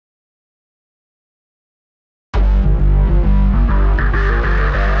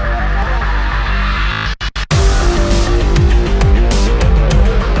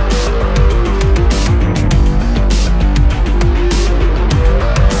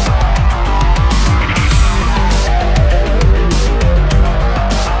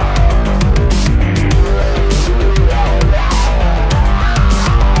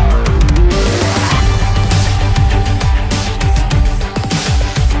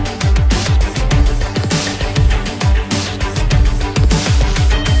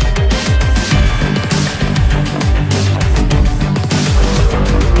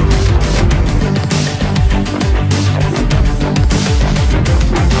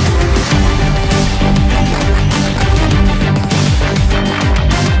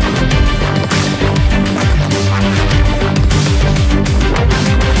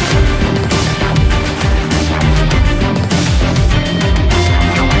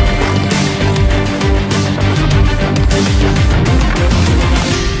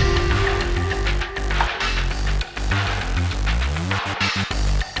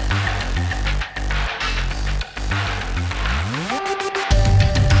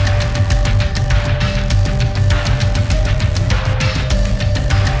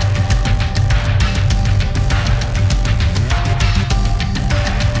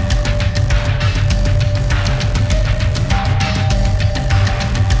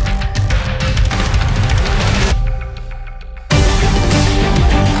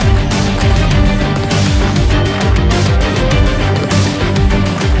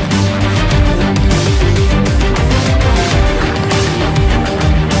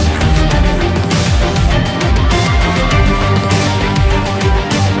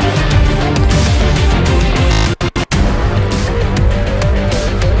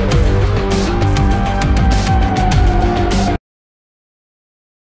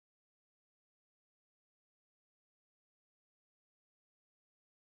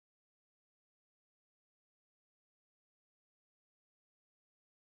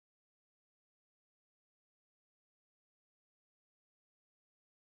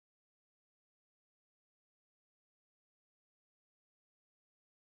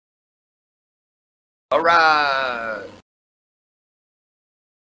All right.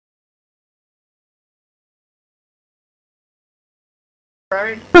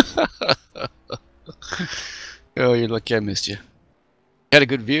 Right. Oh, you're lucky I missed you. Had a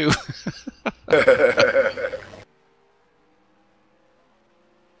good view.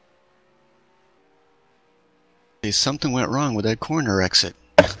 Something went wrong with that corner exit.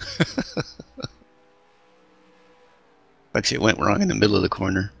 Actually, it went wrong in the middle of the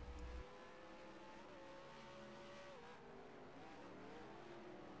corner.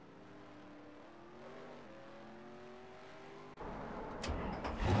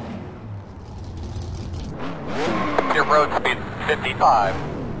 Your road speed 55,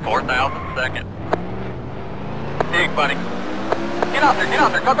 4,000 seconds. Dig, buddy. Get out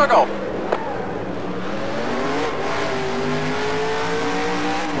there, go, go, go.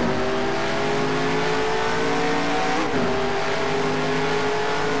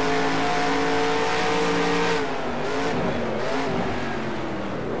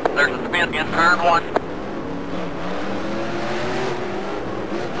 There's a spin in turn 1.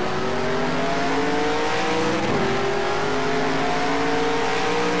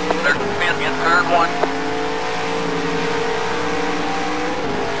 There's a spin in turn 1.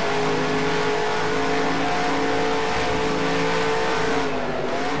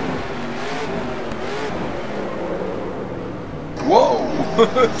 Whoa!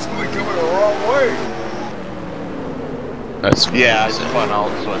 Somebody coming the wrong way. That's yeah, I just spun out,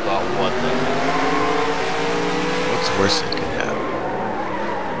 so I thought, what what's the worst that could happen?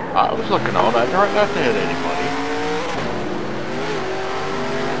 I was looking out, I tried not to hit anybody.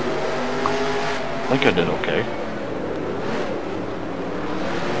 I think I did okay.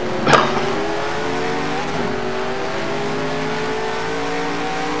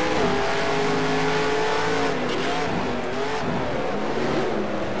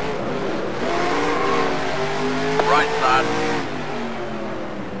 Right side.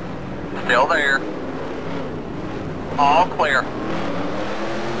 Still there. All clear.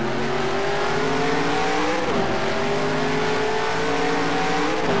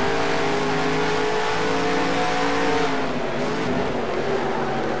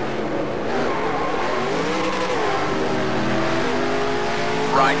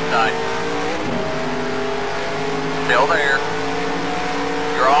 Right side. Still there.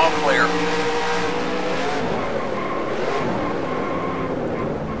 You're all clear.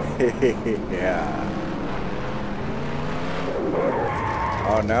 Yeah.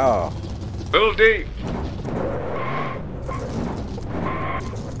 Oh no. Little deep.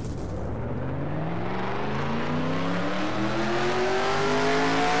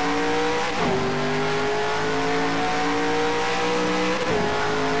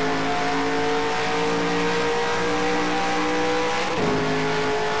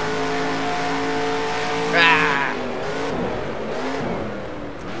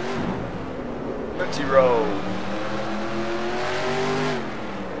 Tootsie roll.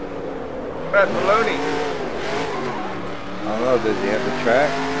 Brad Maloney. I don't know, does he have the track?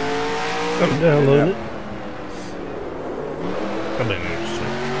 I'm downloading Yeah. it. I didn't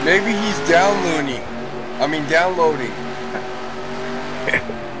understand. Maybe he's downloading. I mean downloading.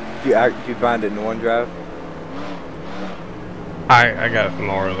 Did you find it in OneDrive? I got it from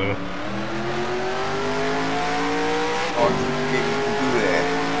Laura Lou. Oh, you can do that.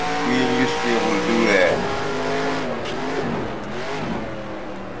 We didn't used to be able to do that.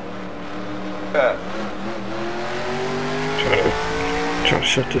 Trying to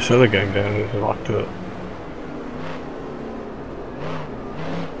shut this other gang down. It's locked up.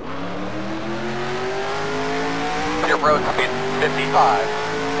 Your road speed 55,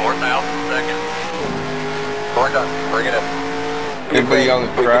 4,000 seconds. We're done. Bring it in. Anybody on the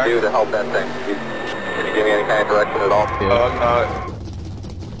track? What can you do to help that thing? Can you give me any kind of direction at all?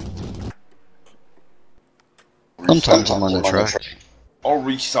 Sometimes I'm on the track. I'll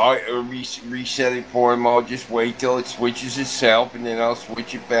reset it for him. I'll just wait till it switches itself, and then I'll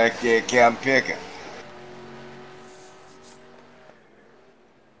switch it back to account picking.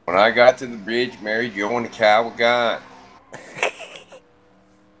 When I got to the bridge, Mary Jo and the cow were gone.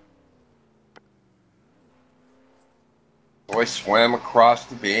 So I swam across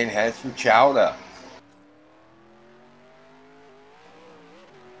the bay and had some chowder.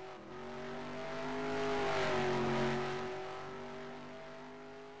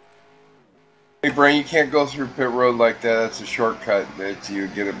 Hey, Brian, you can't go through pit road like that. That's a shortcut that you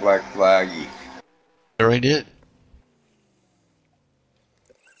get a black flaggy. Sure I did.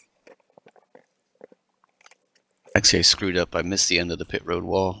 Actually, I screwed up. I missed the end of the pit road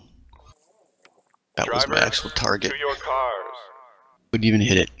wall. That was my actual target. To your cars. Couldn't even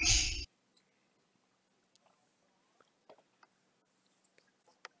hit it.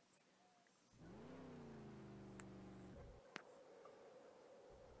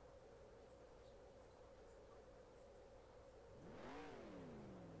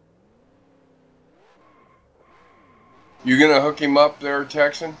 You gonna hook him up there,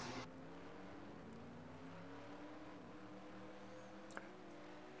 Texan?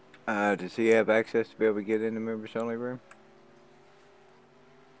 Does he have access to be able to get in the members only room?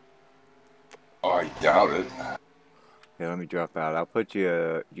 Oh, I doubt it. Yeah, let me drop out. I'll put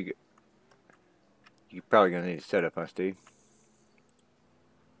you. You're probably gonna need a setup, huh, Steve?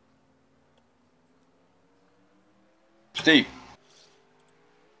 Steve.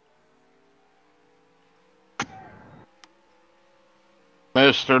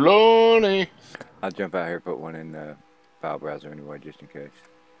 Mr. Looney. I'll jump out here, put one in the file browser anyway, just in case.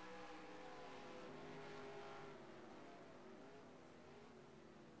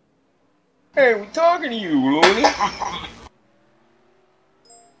 Hey, we're talking to you, Looney.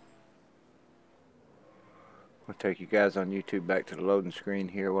 I'll take you guys on YouTube back to the loading screen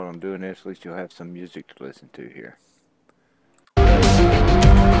here while I'm doing this. At least you'll have some music to listen to here.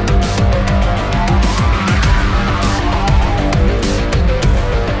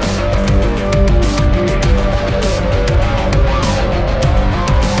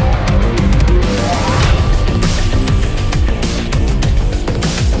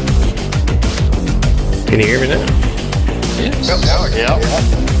 Can you hear me now? Yes. Yep. That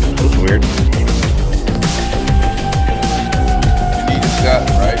was weird. You need a set,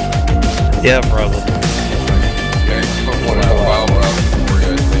 right? Yeah, probably. Yeah, you put one in the file browser for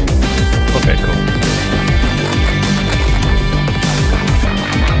you, I think. Okay, cool.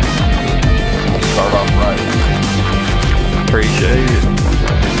 Start off right. Appreciate it.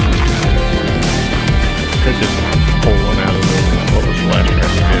 Let's just pull one out of the, what was the last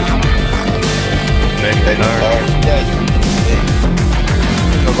track we did? Naked Tire.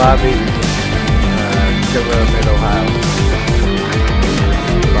 The lobby, Killer, Mid-Ohio.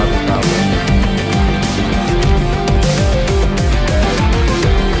 Lobby problem.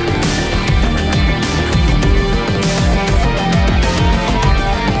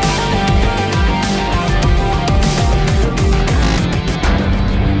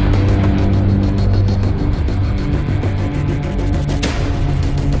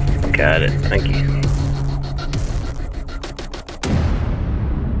 Got it. Thank you.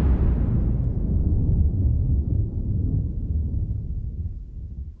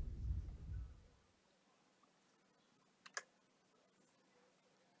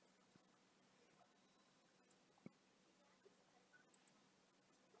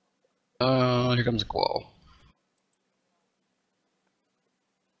 Here comes a qual.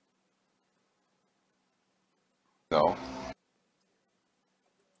 No.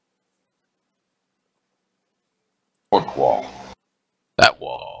 What wall? That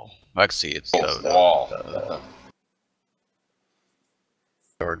wall. I can see it's Wall.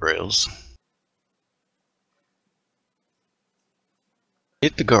 guardrails.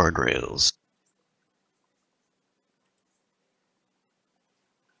 Hit the guardrails.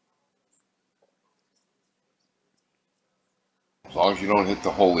 As long as you don't hit the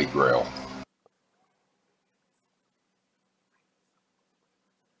Holy Grail.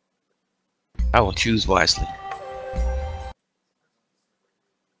 I will choose wisely.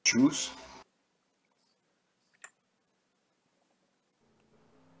 Choose?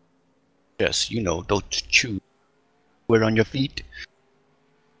 Yes, you know, don't choose. Wear on your feet.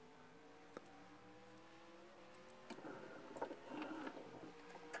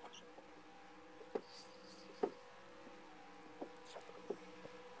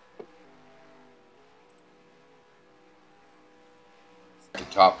 The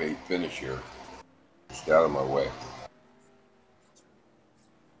top 8 finish here. Just out of my way.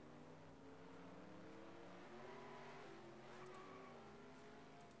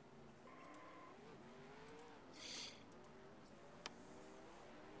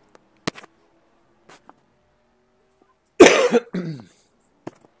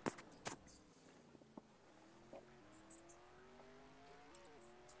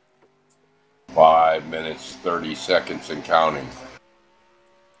 Five minutes, 30 seconds and counting.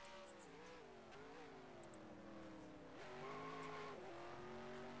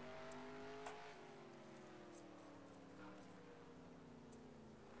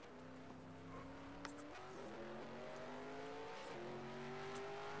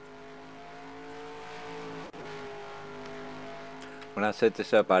 When I set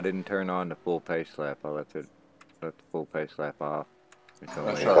this up, I didn't turn on the full pace lap. I left the full pace lap off. It's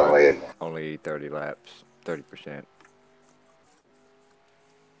only 30 laps, 30%.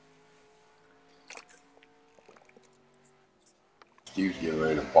 Steve's getting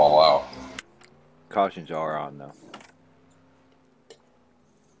ready to fall out. Cautions are on though.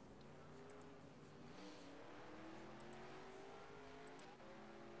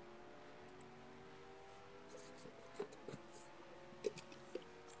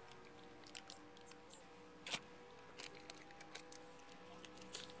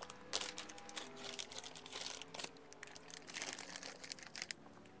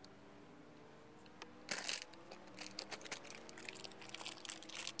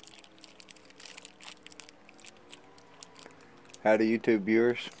 Howdy, YouTube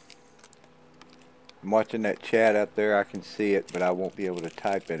viewers. I'm watching that chat out there. I can see it, but I won't be able to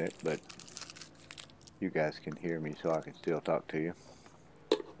type in it. But you guys can hear me, so I can still talk to you.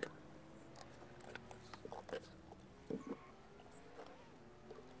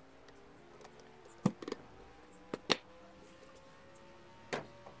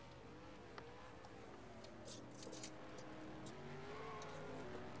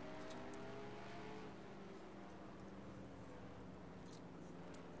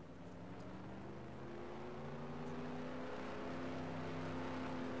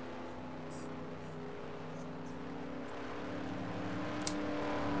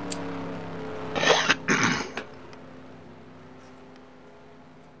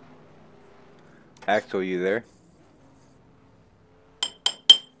 Axel, you there?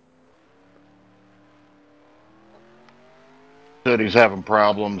 Said he's having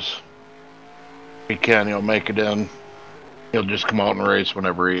problems. He can, he'll make it in. He'll just come out and race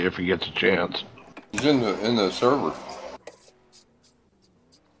whenever if he gets a chance. He's in the server.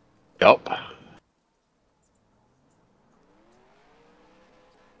 Yep.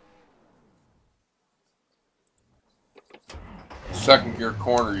 Second gear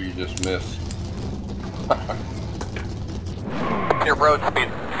corner you just missed. Your road speed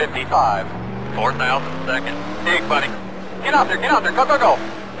 55. 4,000 seconds. Dig, buddy. Get out there, go, go, go.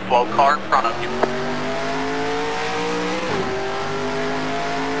 Slow car in front of you.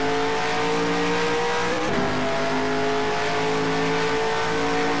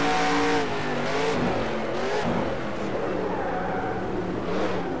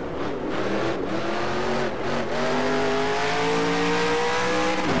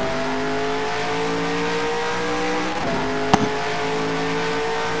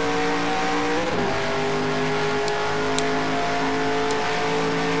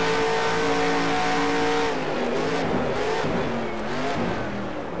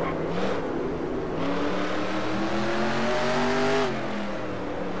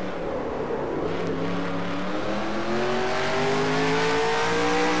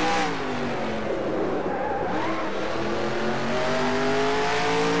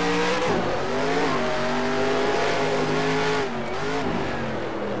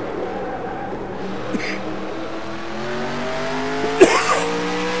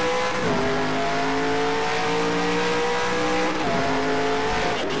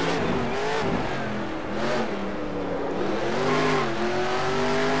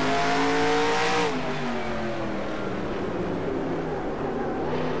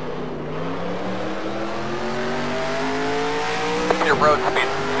 Your road speed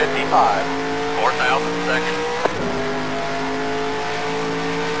 55. 4,000 seconds.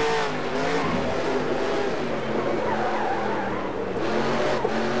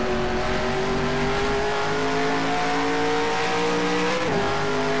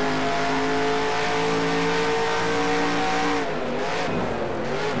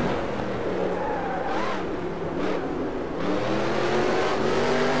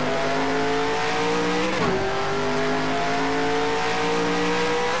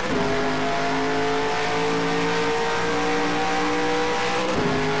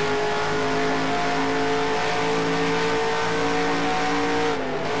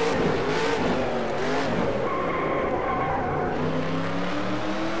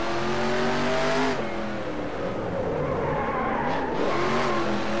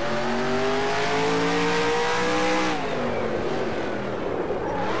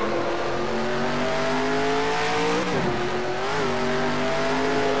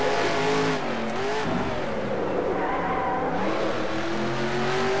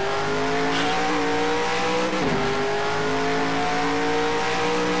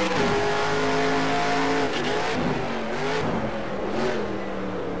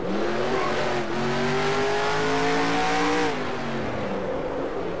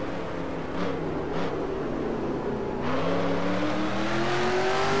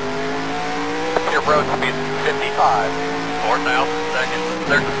 Your road speed 55. 4,000 seconds.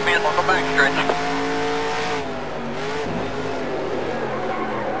 There's a speed local bank stretch.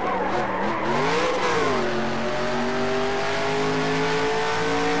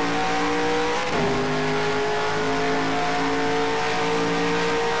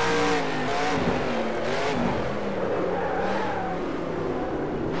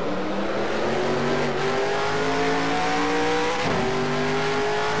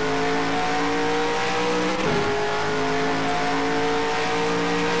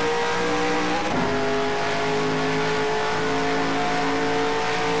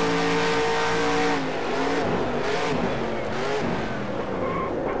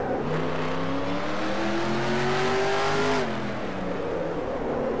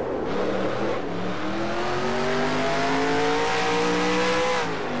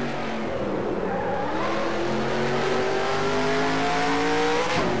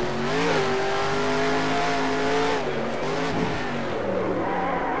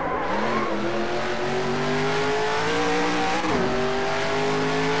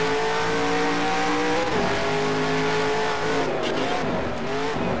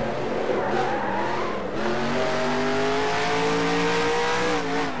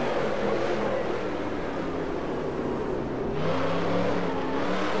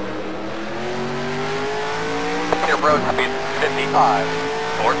 55.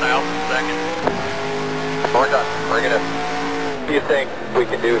 4,000 seconds. We're done. Bring it in. What do you think we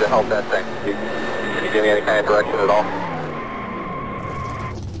can do to help that thing? Can you give me any kind of direction at all?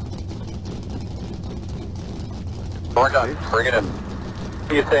 We're done. Bring it in. What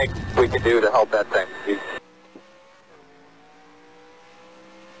do you think we can do to help that thing?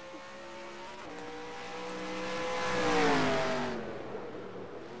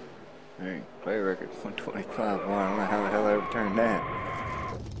 Hey, play record 125. Well, I don't know how the hell I overturned that.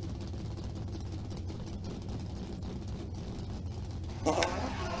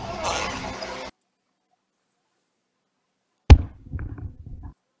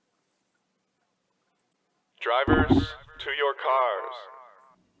 Drivers, to your cars.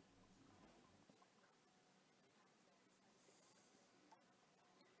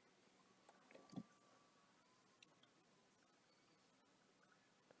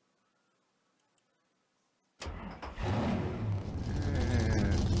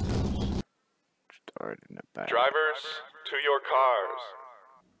 Start in the back. Drivers, to your cars.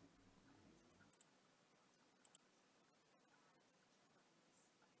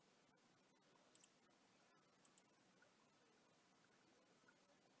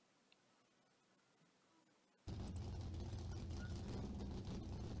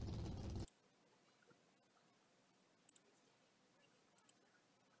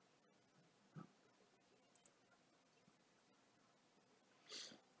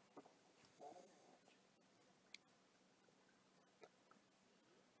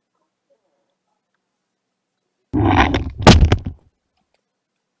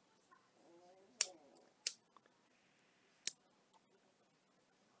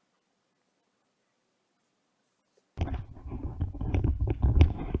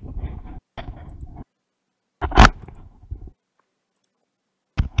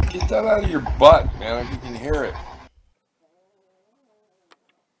 Get that out of your butt, man. If you can hear it.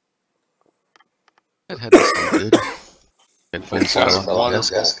 That had to sound good. It Headphones fell sounded off the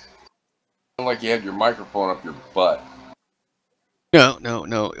wonderful. desk. Sounded like you had your microphone up your butt.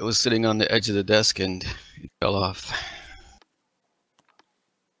 No. It was sitting on the edge of the desk and it fell off.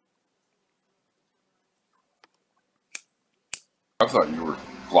 I thought you were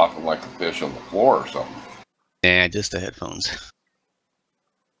flopping like a fish on the floor or something. Nah, just the headphones.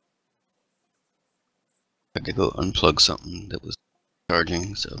 Had to go unplug something that was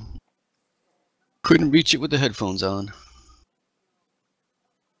charging, so couldn't reach it with the headphones on.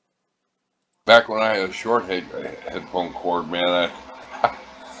 Back when I had a short headphone cord, man,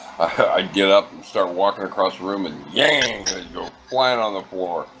 I'd get up and start walking across the room and yang, it'd go flying on the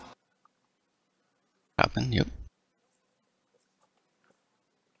floor. Happened, yep.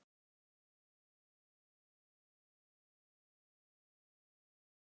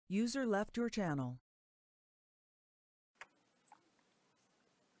 User left your channel.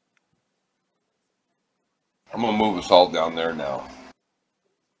 I'm gonna move us all down there now.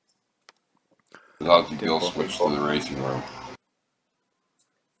 Ozzy Bill switched to the racing room.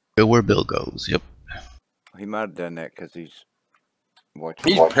 Go where Bill goes, yep. He might have done that because he's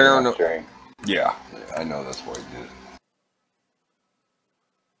watching. He's paranoid. Yeah, I know that's why he did it.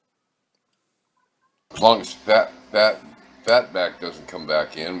 As long as Fatback doesn't come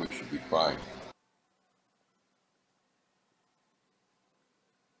back in, we should be fine.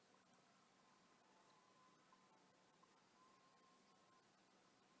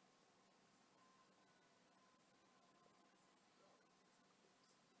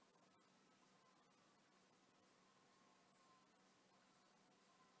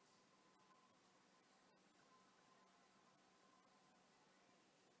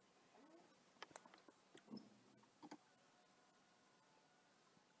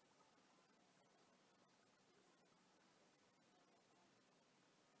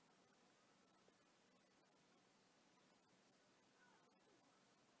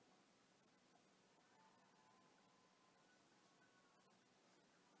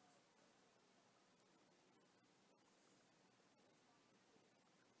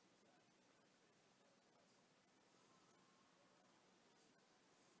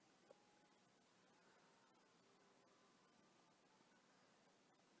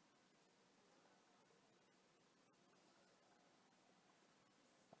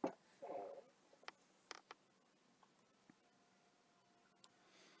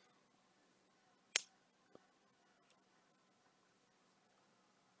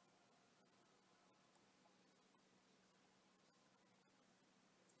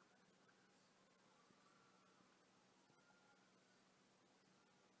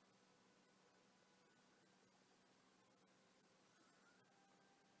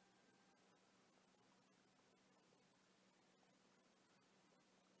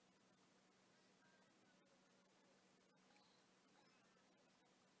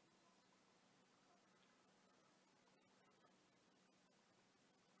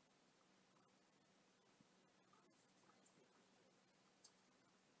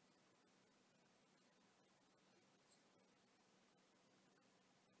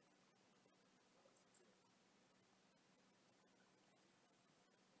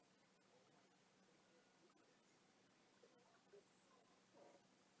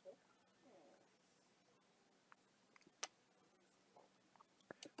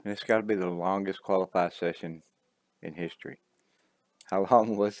 And it's got to be the longest qualified session in history. How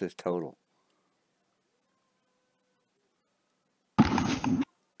long was this total?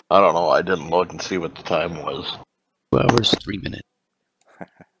 I don't know. I didn't look and see what the time was. 2 hours, 3 minutes.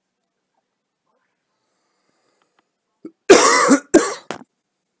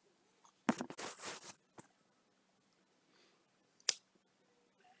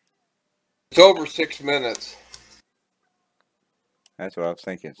 It's over 6 minutes. That's what I was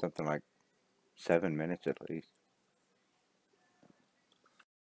thinking. Something like 7 minutes at least.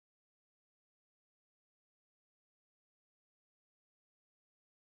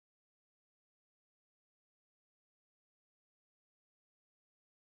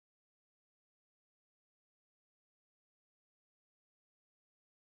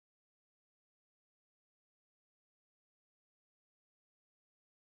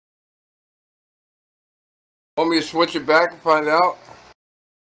 Want me to switch it back and find out?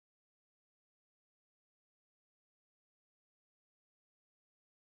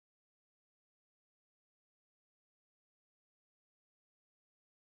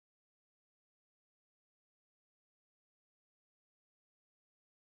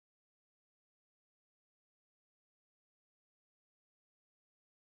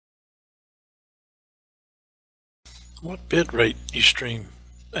 What bit rate you stream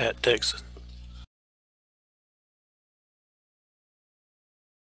at, Texas?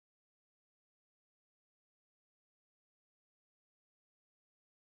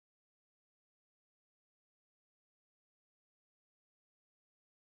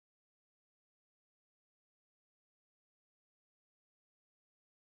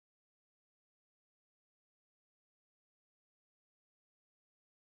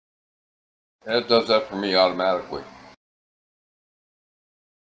 And it does that for me automatically.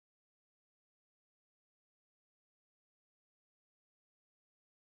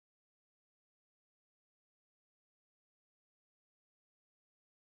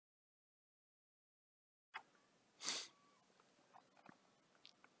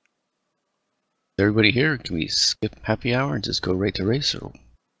 Everybody here? Can we skip happy hour and just go right to race? Or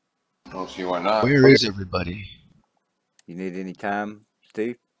I don't see why not. where is everybody? You need any time,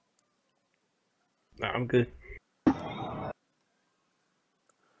 Steve? No, I'm good.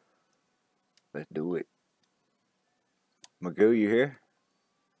 Let's do it. Magoo, you here?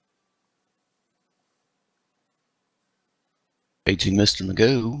 Paging Mr.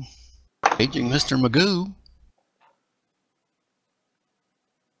 Magoo. Paging Mr. Magoo.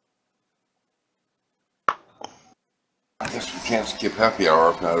 I guess we can't skip happy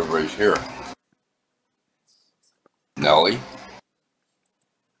hour if not everybody's here. Nelly?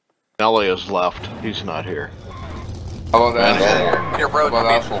 Nelly has left. He's not here. How about that? Your road How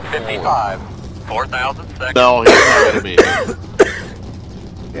about speed asshole 55. 4,000 seconds. No, he's not going to be here.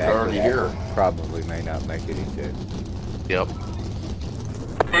 Yeah, already actually, here. Probably may not make it, he said. Yep.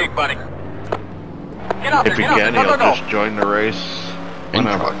 Big buddy. Get out If there, he get out can, there. he'll Go. just join the race In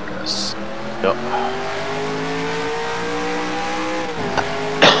whenever. progress. Yep.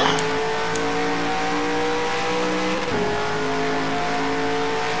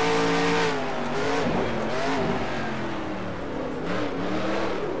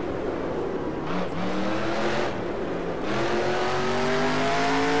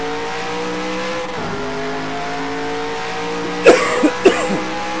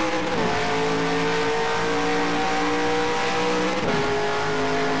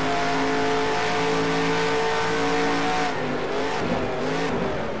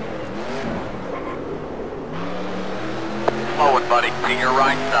 Forward, buddy. To your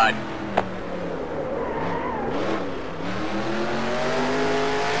right side.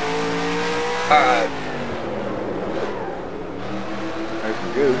 There's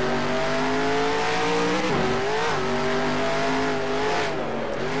Magoo.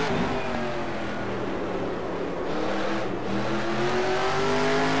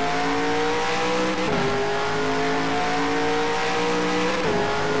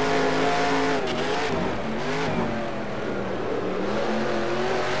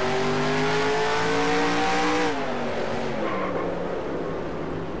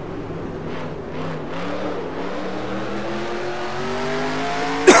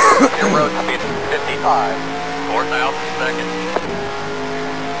 Your road speed 55. 4,000 seconds.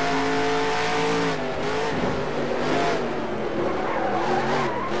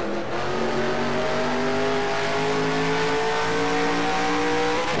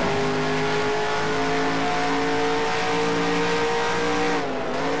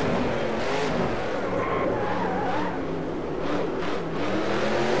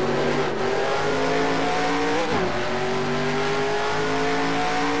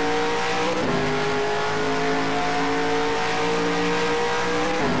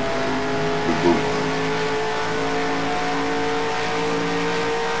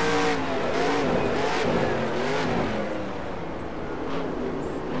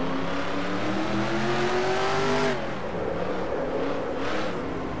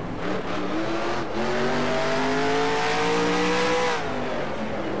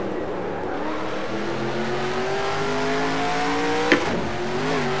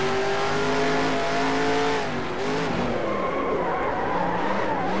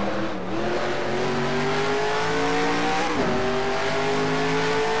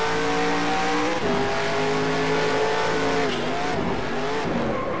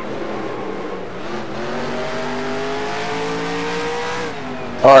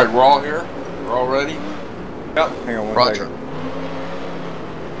 All right, we're all here. We're all ready. Yep. Hang on one Roger. second.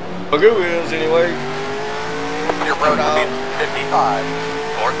 Magoo is anyway. Your road speed 55.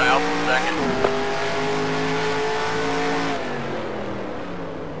 4,000 seconds.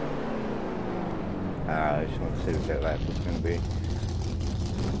 I just want to see what that lap is going to be.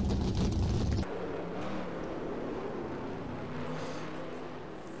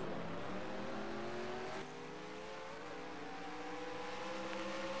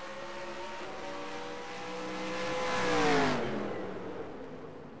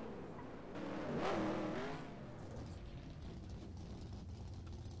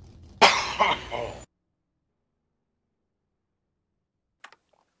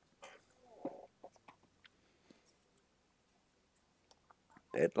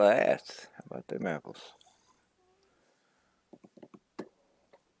 At last. How about them apples?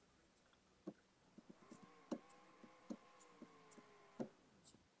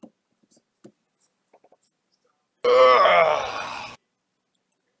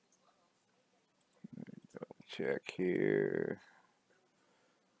 Check here.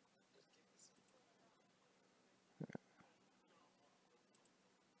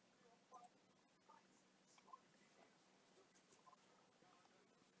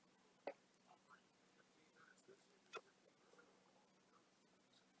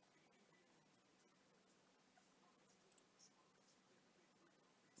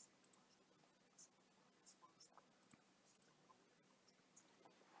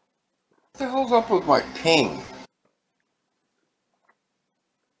 What the hell's up with my ping?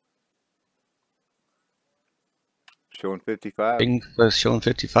 Showing 55. Ping was showing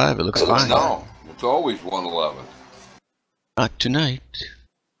 55. It looks fine. No, it's always 111. Not tonight.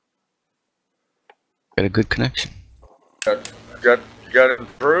 Got a good connection. Got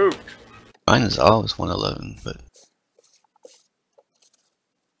improved. Mine is always 111, but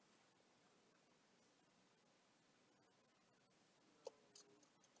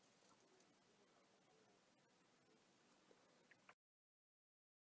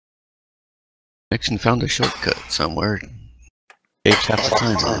connection found a shortcut somewhere. Saves half the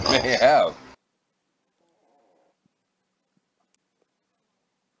time on it. They have.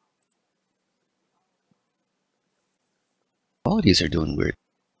 Qualities are doing weird.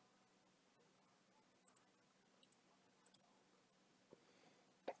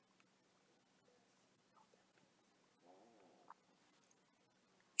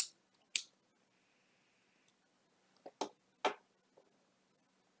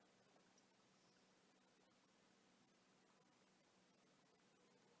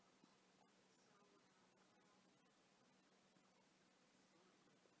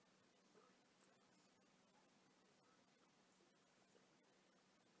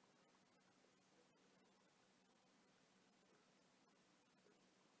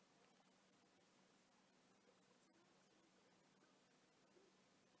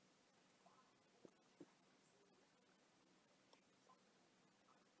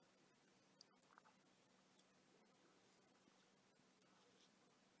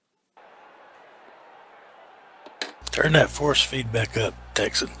 Turn that force feedback up,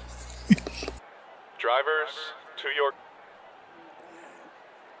 Texan. Drivers, to your...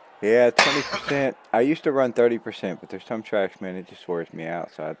 Yeah, 20%. I used to run 30%, but there's some trash, man, it just wears me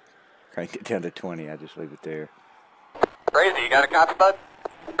out, so I cranked it down to 20. I just leave it there. Crazy, you got a copy, bud?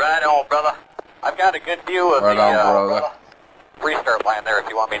 Right on, brother. I've got a good view of Right the on, brother. restart line there if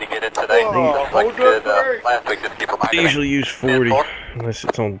you want me to get in today. Oh, Just like you hold did up, Ray. last week, just keep I reminding me. usually use 40 4? unless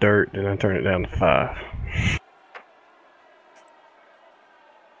it's on dirt, then I turn it down to 5.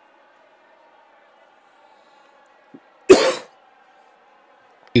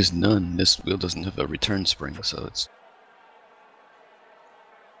 Use none. This wheel doesn't have a return spring, so it's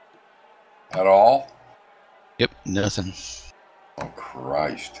At all? yep, nothing. Oh,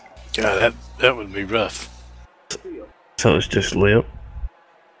 Christ. God, that would be rough. So it's just lip.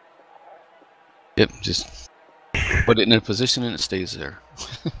 Yep, just put it in a position and it stays there.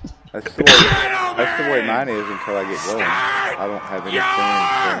 That's the way mine is until I get going. I don't have any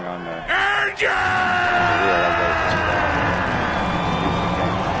spring on the wheel.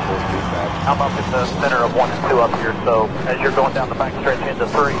 I'm up in the center of 1 and 2 up here, so as you're going down the back stretch into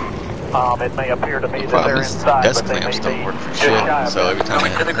 3, it may appear to me that Problem they're is, inside, desk but they may clamps don't be work for just shit. shy of So it. every time I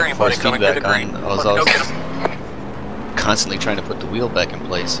Coming to the had green, force buddy, coming to the feedback green. on, I was Let's go always get 'em. constantly trying to put the wheel back in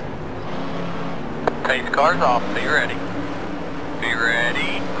place. Take the cars off, be ready. Be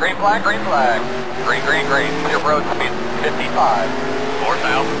ready. Green flag, green flag. Green, green, green. Your road speed 55.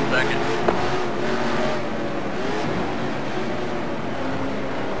 4,000 seconds.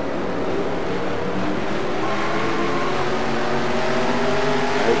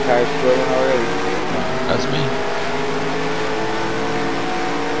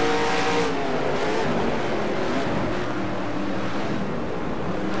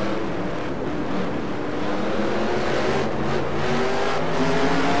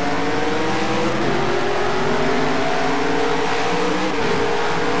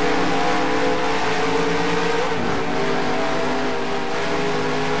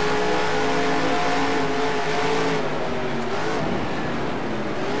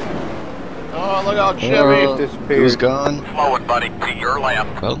 Look out, He's Chevy. disappeared. Who's gone? Forward, buddy, to your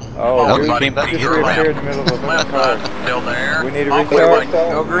left. Well, Oh, no, dude, he came back just here. reappeared in the middle of a bunch of Left cars. side, still there. We need to All clear, restart. buddy.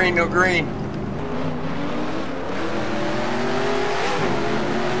 No green, no green.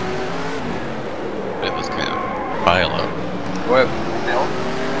 It was kind of pile up. Go ahead.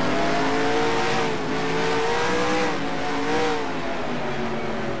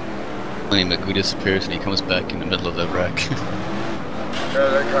 Funny, Magoo disappears and he comes back in the middle of the wreck. Yeah,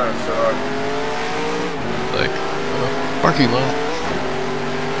 that kind of sucked. Like, parking lot.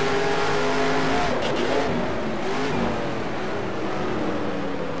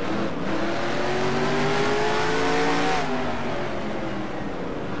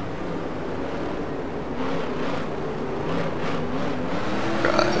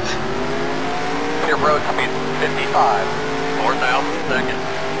 Drive. Your road speed 55. 4,000 seconds.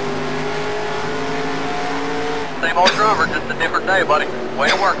 Same old driver, just a different day, buddy. Way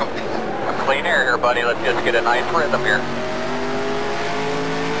to work 'em. A clean air here, buddy. Let's just get a nice rhythm here.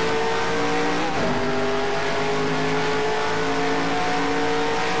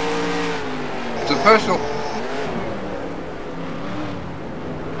 It's official.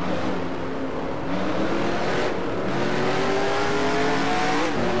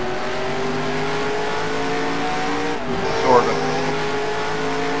 Sort of.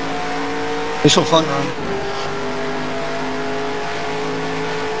 Initial fun run.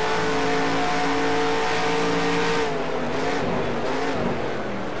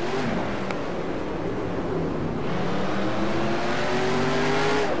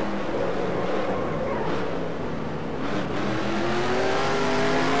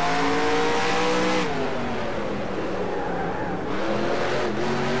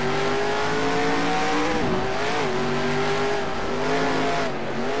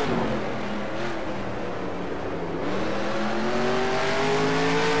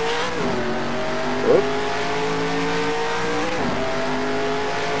 Whoops.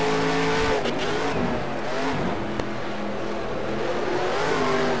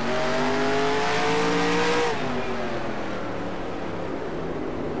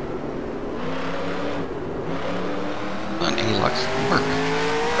 On A-Locks work.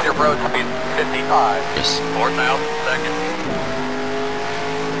 Your road speed 55. Yes. 4,000 seconds.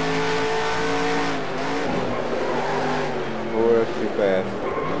 Oh, that's too fast.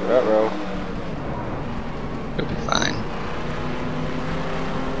 Uh-oh. It'll be fine.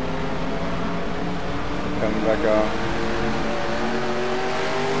 Coming back on.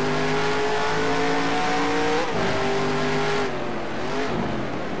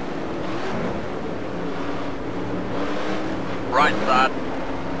 Right side.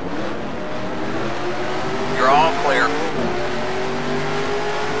 You're all clear.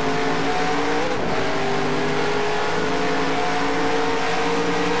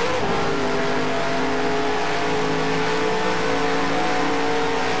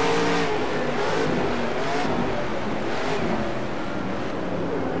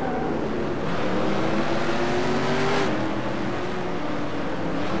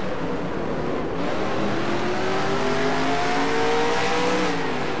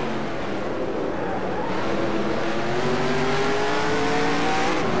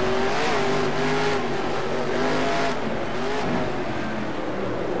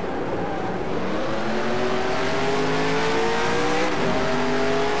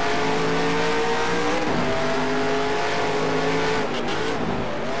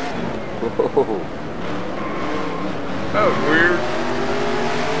 Whoa. That was weird.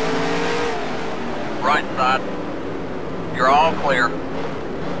 Right side. You're all clear.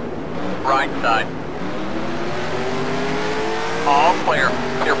 Right side. All clear.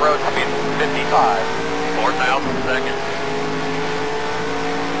 Your road speed 55. 4,000 seconds.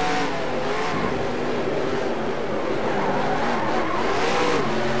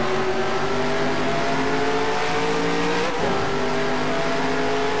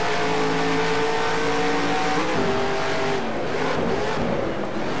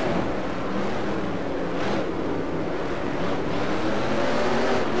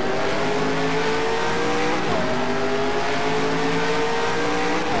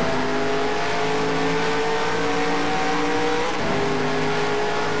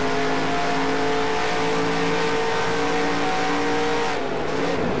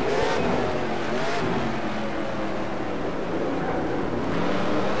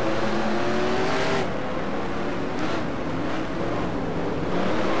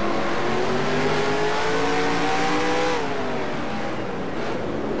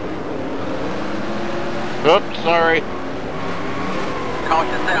 Oops, sorry.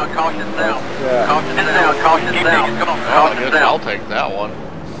 Caution down, caution down. Yeah. Caution down, caution down. Oh, I guess I'll take that one.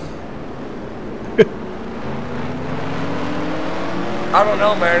 I don't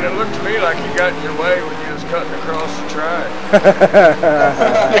know, man. It looked to me like you got in your way when you was cutting across the track.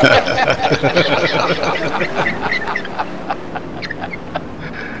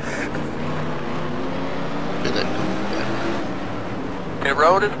 Pit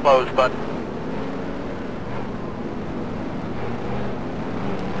road is closed, bud.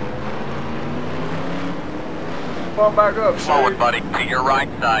 Come on back up, Forward, Steve. buddy. To your right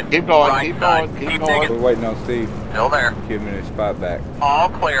side. Keep going, right keep side. going, keep Keep going. We're digging. waiting on Steve. Still there. Give me his spot back. All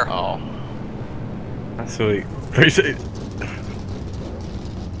clear. Oh. That's sweet. Appreciate it.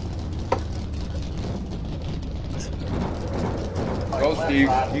 Go, Steve.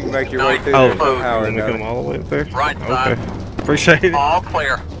 You can make your way through Oh, there somehow or let me come another. all the way up there? Right side. Okay. Appreciate it. All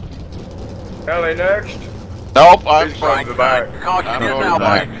clear. Ellie next. Nope, I'm He's from the back. Caution I'm is going out,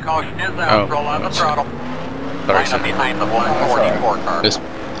 back. buddy. Caution is out. Oh. Roll out the throttle. Sorry, Line up behind the 144 car. Just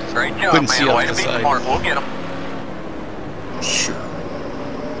Great job, couldn't see man. off Way the to be side. smart. We'll get him. Sure.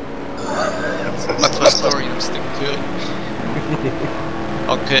 That's my story. I'm sticking to it.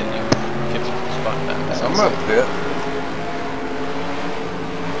 I'll pit you. Give you the spot back. I'm gonna pit.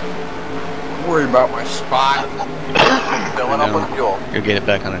 Don't worry about my spot. Filling up with fuel. You'll get it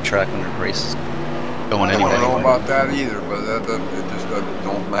back on the track when the race is going I anyway. don't know about that either, but it just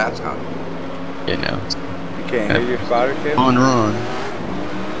don't matter. You know, You can't hear your spotter, Tim? on run.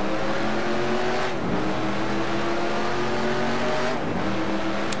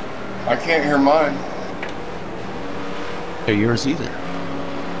 I can't hear mine. They're yours either.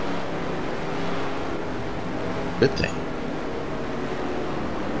 Good thing.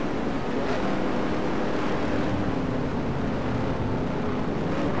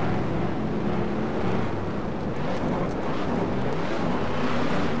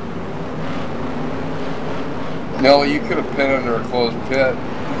 Nelly, you could have pit under a closed pit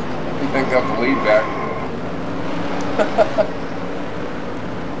and picked up the lead back.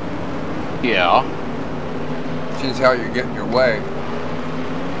 Yeah. Seems how you're getting your way.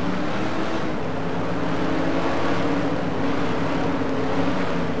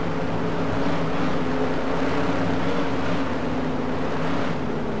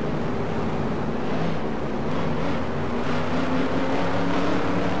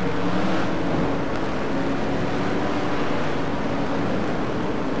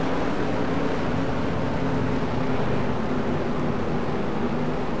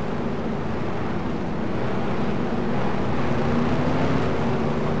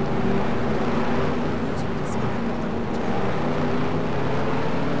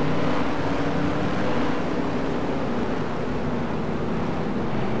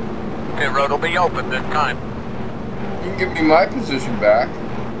 Pit road will be open this time. You can give me my position back.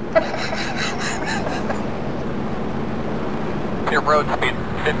 Pit road speed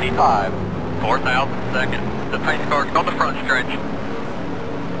 55. 4,000 seconds. The pace car's on the front stretch.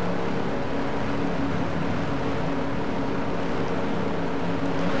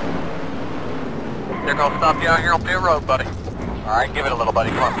 They're gonna stop you out here on pit road, buddy. Alright, give it a little, buddy.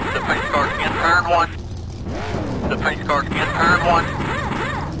 Come on. The pace car's in turn one. The pace car's in turn one.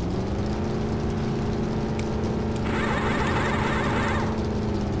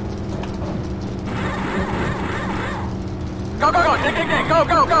 Go, go, go, dig, dig, dig, go,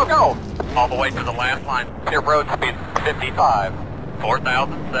 go, go, go! All the way to the last line. Pit road speed 55.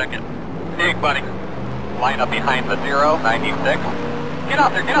 4,000 seconds. Dig, buddy. Line up behind the 096. Get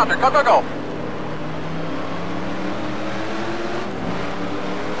out there, go, go, go!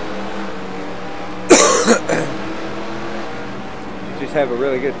 Did you just have a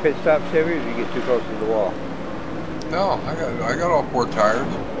really good pit stop, Chevy, or did you get too close to the wall? No, I got all 4 tires.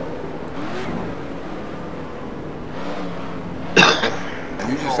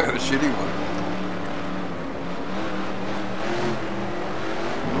 You just had a shitty one.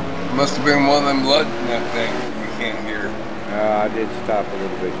 Must have been one of them Ludden that thing we can't hear. I did stop a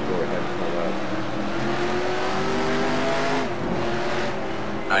little bit short. Had to pull up.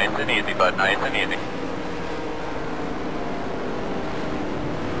 Nice and easy, bud, nice and easy.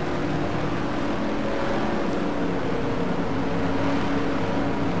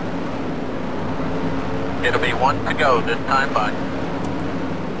 It'll be 1 to go this time, bud.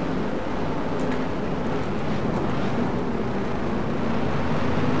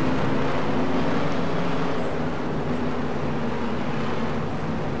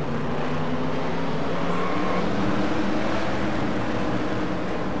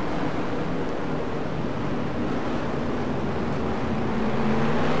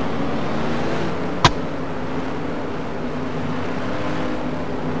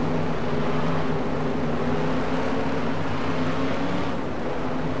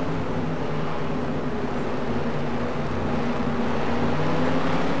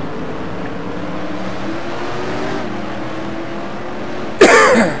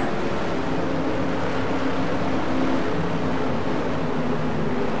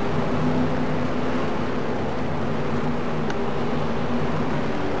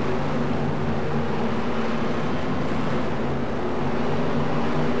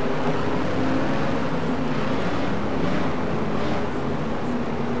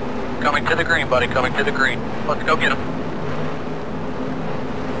 to the green, buddy, coming to the green. Let's go get him.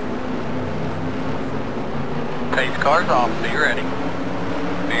 Pace cars off, be ready.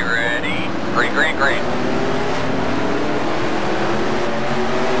 Be ready. Green, green, green.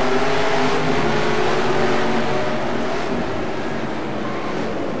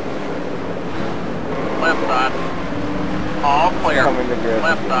 Left side. All clear.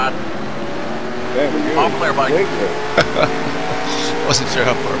 Left side. All clear, buddy. Wasn't sure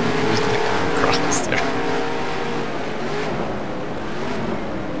how far he was going to come across there.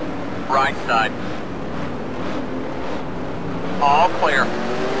 Right side. All clear.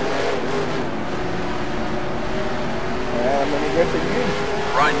 I'm gonna guess again.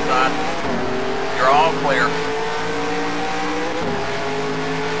 Right side. You're all clear.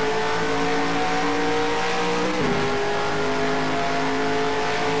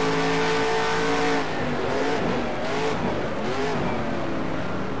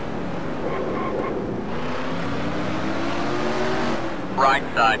 Right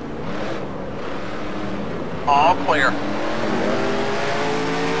side. All clear.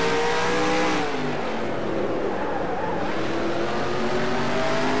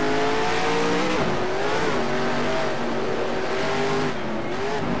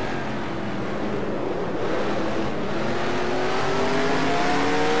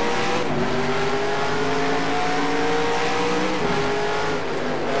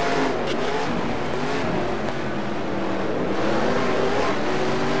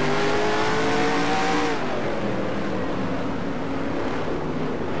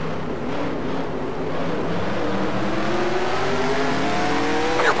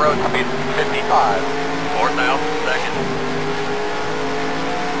 Road speed 55, 4,000 seconds.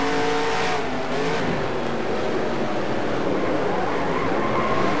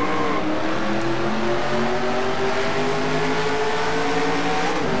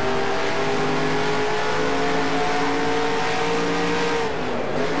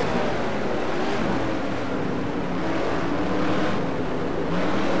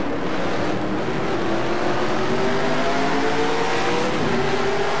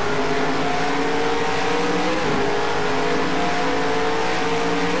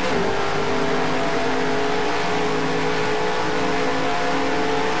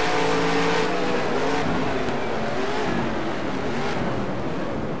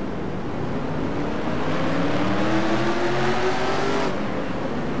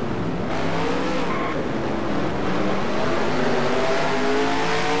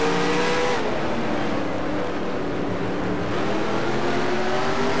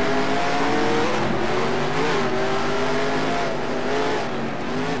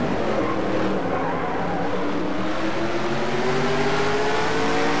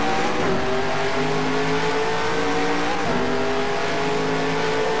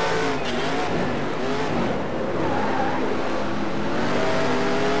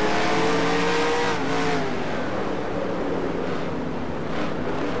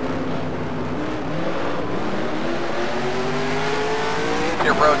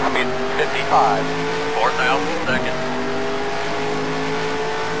 Your road speed 55, 4,000 seconds.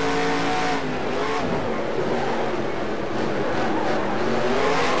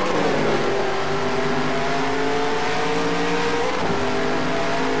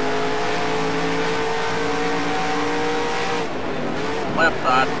 Left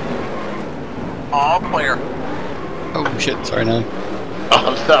side. All clear. Oh shit, sorry, Nelly.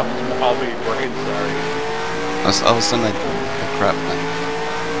 Oh, stop. I'll be brain sorry. I was in like crap.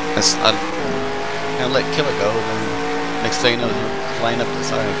 I let Killer go, and then next thing you know, you're flying up the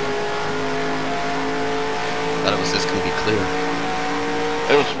side. Thought it was just gonna be clear.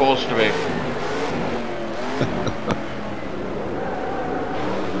 It was supposed to be.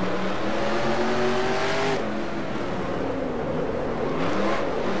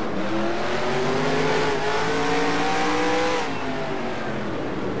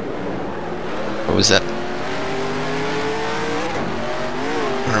 What was that?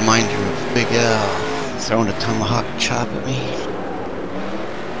 A reminder of Big Al throwing a tomahawk chop at me.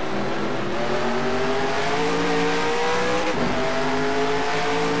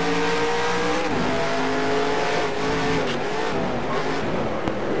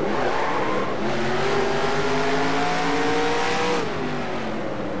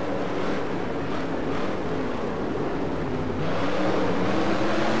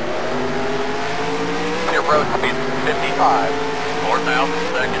 Your road speed 55, 4,000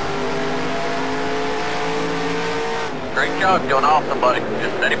 seconds. Great job, doing awesome, buddy.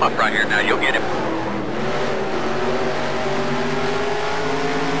 Just set him up right here now, you'll get him.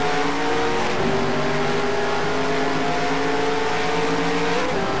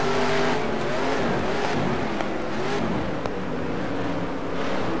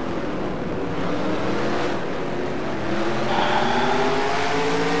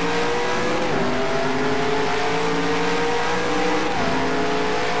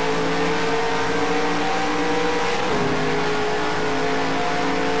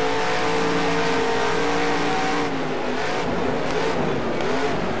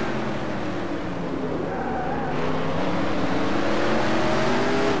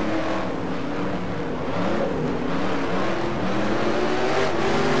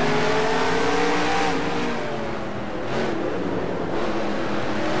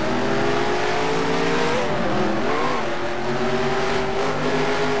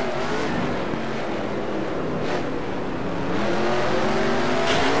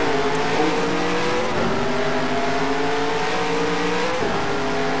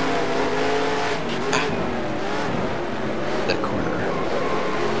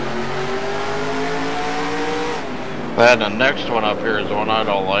 Then the next one up here is the one I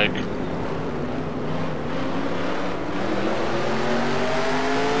don't like.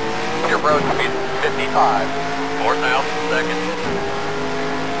 Your road speed 55. 4,000 seconds.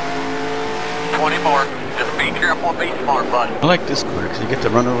 20 more. Just be careful and be smart, buddy. I like this corner because you get to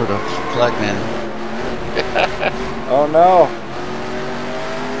run over the flag man. Oh no!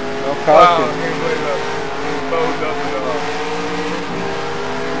 No Wow, I caution. can't believe that bowed up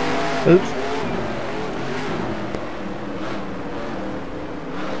and Oops.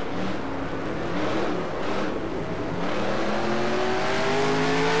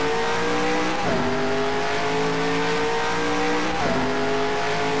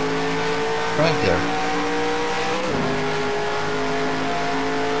 Right there.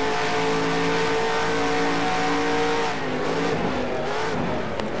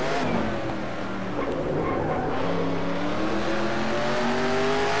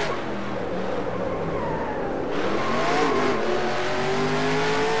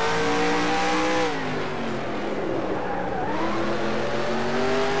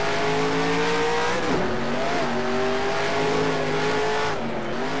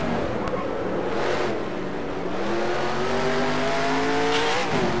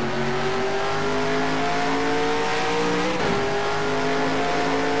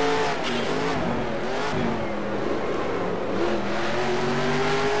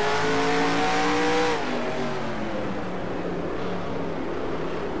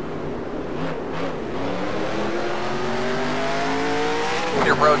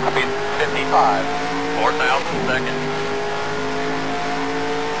 Your road speed 55. 4,000 seconds.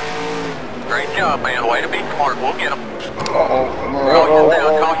 Great job, man. Way to be smart. We'll get them. Oh,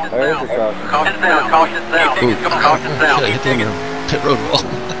 there's the caution. Caution down, caution down. Ooh, Come on, caution down. shit, I hit the pit road wall.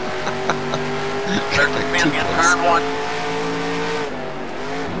 There's the spin again, turn one.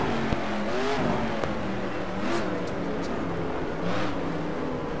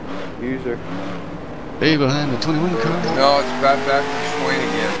 User. Hey, behind the 21 car. No, it's back from Swain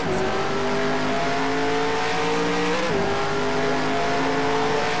again.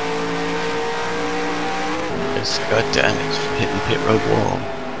 Yes, got damage from hitting the pit road wall.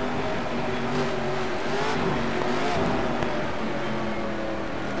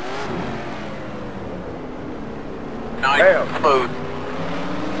 Nice, Damn. smooth.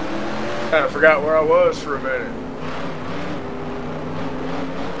 Kind of forgot where I was for a minute.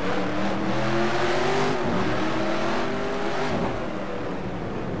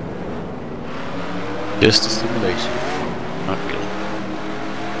 Just a simulation. Not real.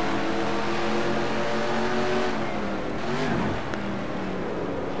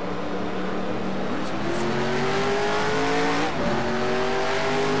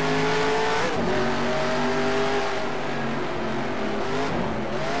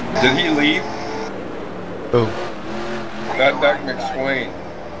 Did he leave? Oh, That McSwain.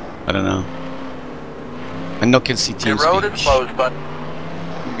 I don't know. I know can see Your team road is speech. closed, but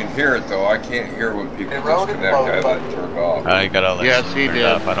You can hear it though. I can't hear when people The road is disconnect. I closed, let it turn off. I got all that Yes, shit he turned did.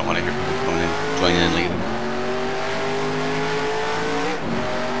 off. I don't want to hear people coming in, joining and leaving.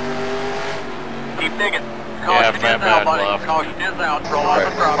 keep digging. Yeah, Caution is Fat out, Bad buddy. left. Caution is out. Roll out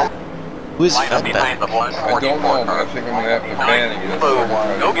the throttle. Who is Line up Fat behind Bad? the 144 I don't know, but car. I think I'm gonna have to ban him.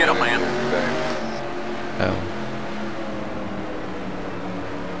 Smooth. Go get him, man. Oh.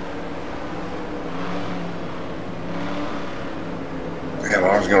 Man,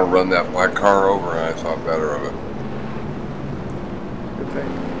 I was gonna run that black car over, and I thought better of it. Good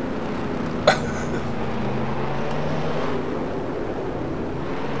thing.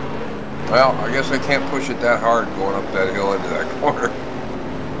 Well, I guess I can't push it that hard going up that hill into that corner.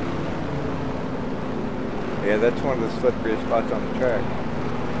 Yeah, that's one of the slipperiest spots on the track.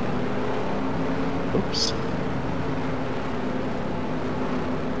 Oops.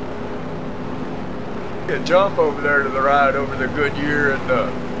 Yeah, jump over there to the right over the Goodyear and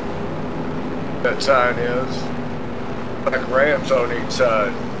that sign is. Like ramps on each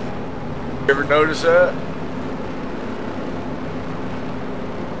side. You ever notice that?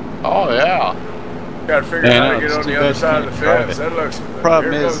 Oh yeah. Gotta figure Yeah, out how no, to get it's on too the other bad side you of the can't drive fence. it. That looks.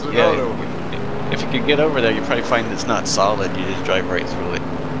 Problem here is, comes another one. yeah, if you could get over there, you probably find it's not solid. You just drive right through it.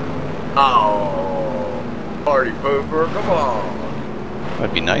 Oh, party pooper, come on.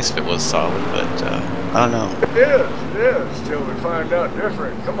 It'd be nice if it was solid, but I don't know. It is, till we find out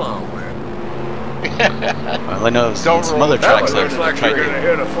different. Come on, man. Well, I know Don't some roll other That tracks one I've looks like tried you're gonna to.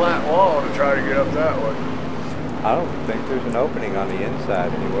 hit a flat wall to try to get up that way. I don't think there's an opening on the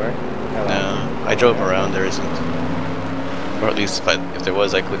inside anywhere. Hell, No, I drove around. There isn't, or at least if there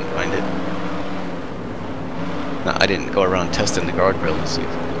was, I couldn't find it. No, I didn't go around testing the guardrail to see if.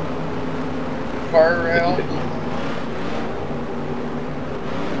 Fire rail.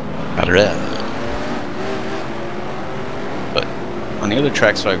 But on the other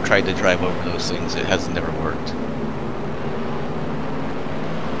tracks where I've tried to drive over those things, it has never worked.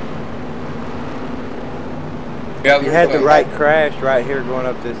 Yeah, If you had the right crash right here going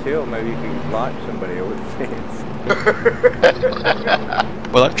up this hill, maybe you could launch somebody over the fence.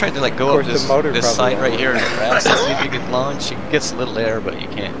 Well, I've tried to like go up the this motor side probably right here in the grass and see if you can launch. It gets a little air, but you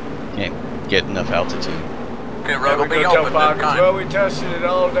can't get enough altitude. Okay, road will we be go open tell Bob, this time. well, we tested it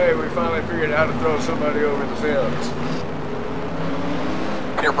all day. We finally figured out how to throw somebody over the fence.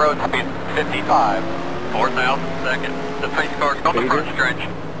 Your road speed 55. 4,000 seconds. The pace car's on the front stretch.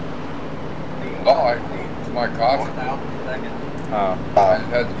 Oh, it's my caution. 4,000 seconds. I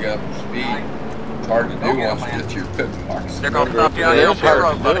had to get up to speed. It's hard to do once you get to your pit box. They're going to stop you out here on the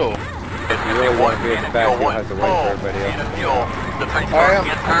road, buddy. It's You going to really be want one to be in the minute back, fuel, you'll one have to wait for full everybody else. minute fuel. The pace car's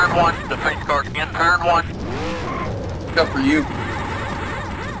in turn 1. The pace car's in turn 1. Except for you.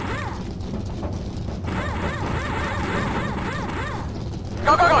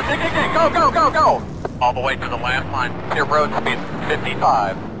 Go, go, go, dig, dig, dig, go, go, go, go! All the way to the last line. Your road speed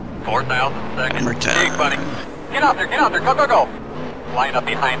 55. 4,000 seconds. Hammer time. Dig, buddy. Get out there, go, go, go! Line up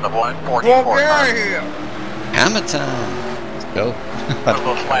behind the 144 Well, car. yeah, here. Hammer time. Let's go. Put a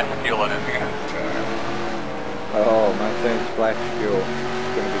little splash of fuel in it. Oh, my thing's splash fuel.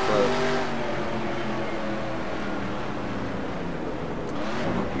 It's going to be close.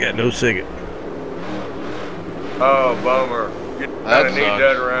 Got no cigarette. Oh, bummer. You That kind of need sucks.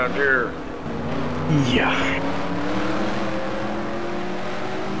 that around here. Yeah.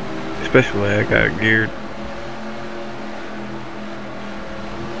 Especially when I got it geared.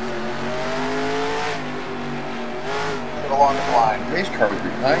 Get along the line. Race car's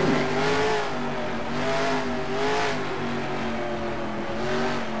behind me.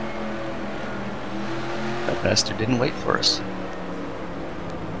 That bastard didn't wait for us.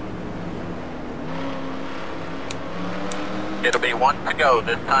 It'll be 1 to go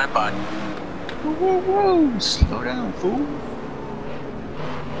this time, bud. Whoa, whoa, slow down, fool.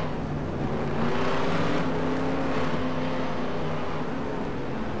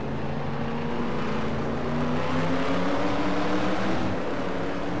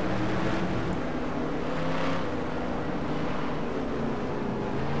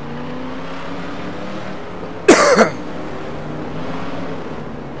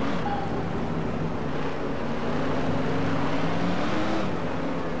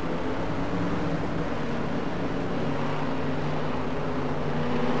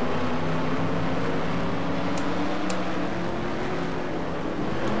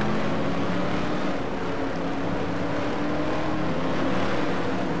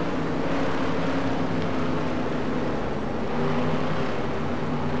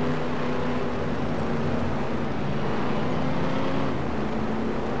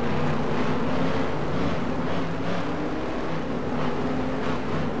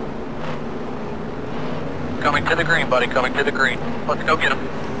 Coming to the green, buddy, coming to the green. Let's go get him.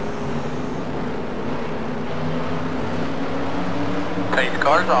 Pace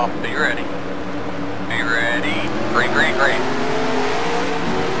car's off, be ready. Be ready. Green, green, green.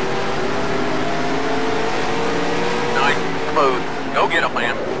 Nice, smooth. Go get him,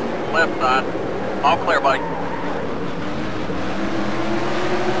 man. Left side. All clear, buddy.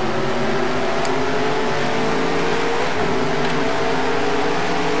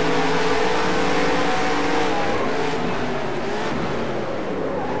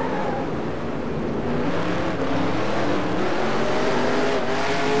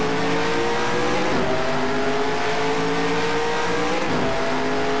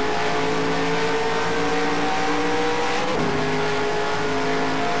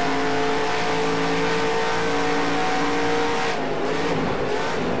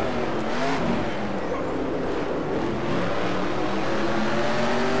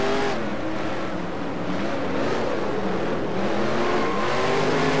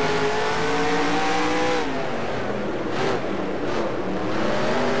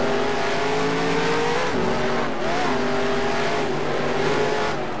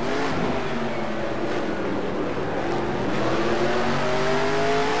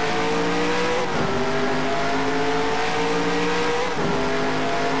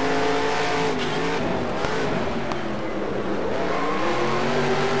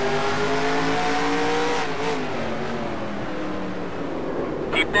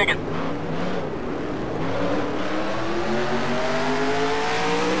 Keep digging.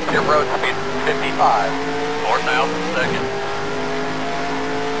 Your road speed 55. 4,000 seconds.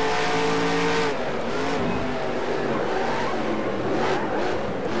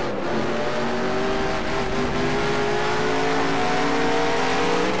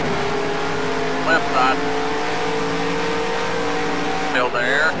 Still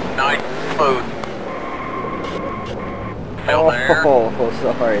there. Nice. Smooth. Still there. Oh,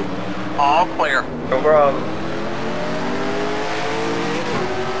 sorry. All clear. No problem.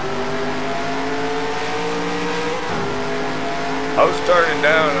 I was turning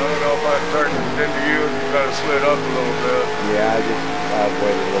down. I don't know if I turned it into you and you kind of slid up a little bit. Yeah, I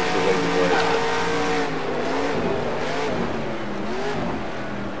waited a little too late to brake.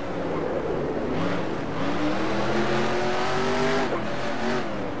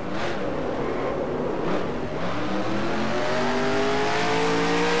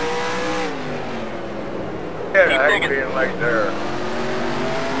 Yeah, I ain't being like there.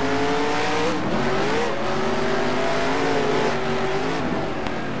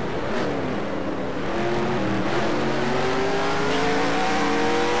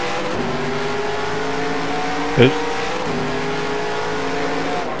 Oops.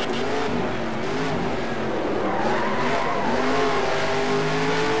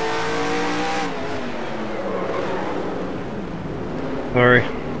 Sorry.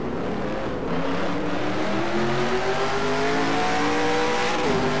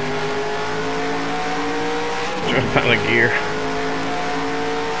 Trying to find a gear.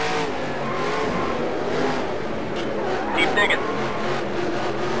 Keep digging.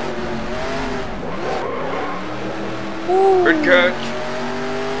 Good catch.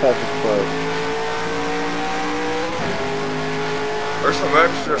 That was close. There's some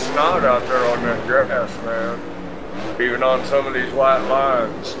extra snot out there on that grass, man. Even on some of these white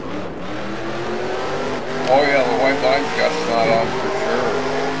lines. Oh yeah, the white line's got snot on for sure.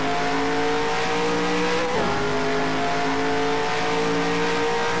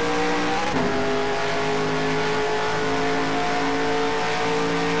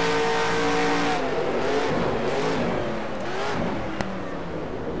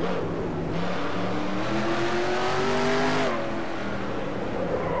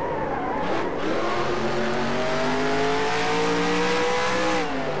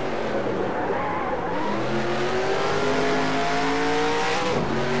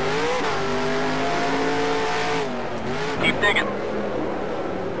 Keep digging.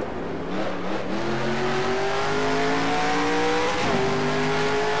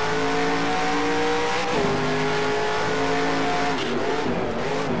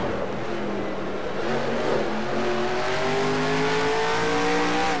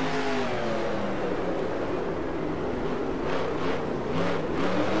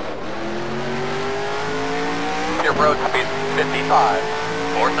 Your road speed 55.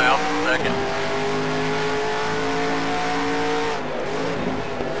 4,000 seconds.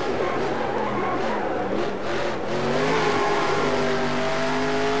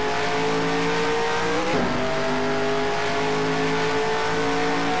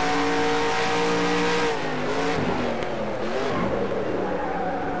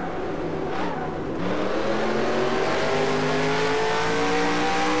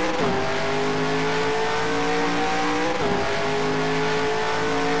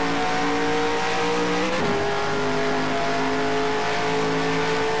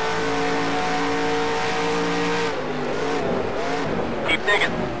 Keep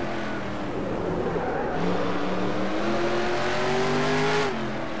digging.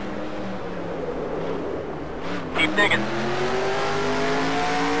 Keep digging.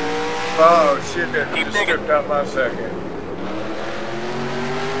 Oh shit, Keep just digging. skipped out my second.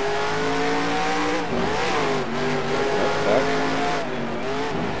 That sucks.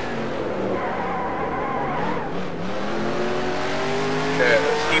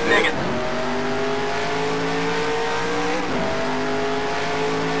 Yeah, Keep digging.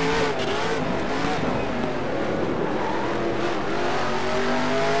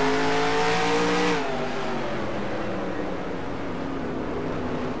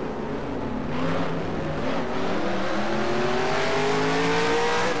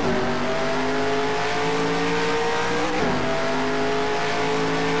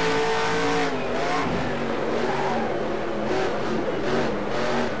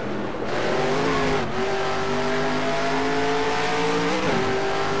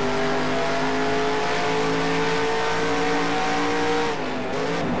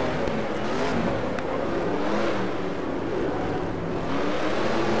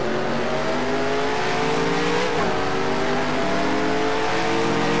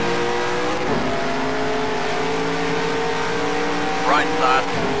 Right side.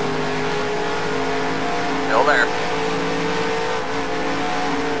 Still there.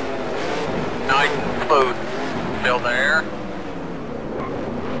 Nice and smooth. Still there.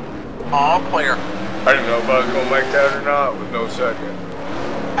 All clear. I didn't know if I was gonna make that or not with no second.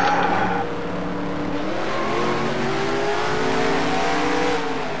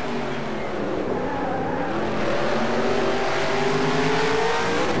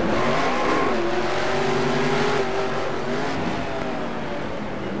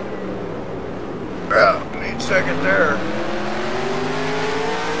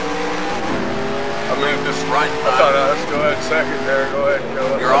 Just Right I side. thought I was still had second there. Go ahead and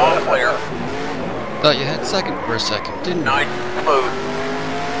go. You're all clear. Thought you had second for a second, didn't you? Nice, smooth.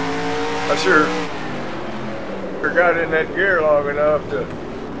 I sure got in that gear long enough to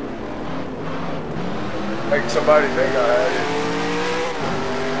make somebody think I had it.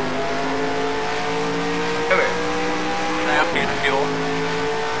 Half can of fuel.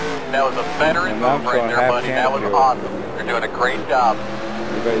 That was a veteran And I'm move right showing there, half buddy. can That of was fuel. awesome. You're doing a great job.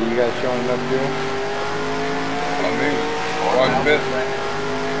 You guys showing enough fuel? I mean, one bit.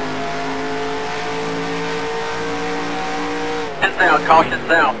 It's down, caution's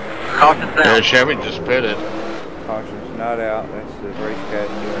out. Caution's Yeah, out. Chevy just pitted. Caution's not out. That's the race cat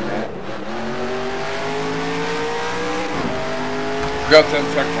doing that. Got them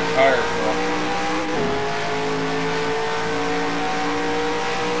check my tires, bro.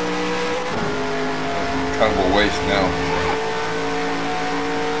 Kind of a waste now.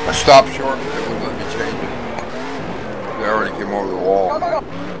 I stopped short because they wouldn't let me change it. They already came over the wall.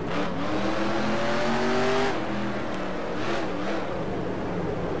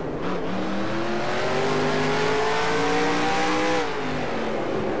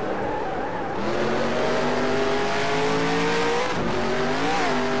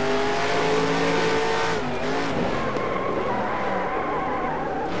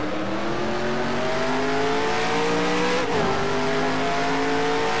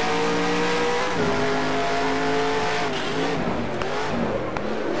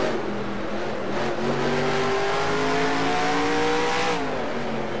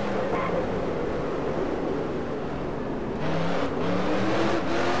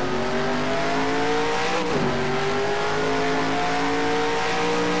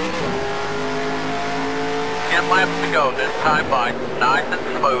 Laps to go this time by. Nice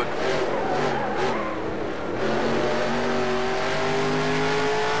and smooth.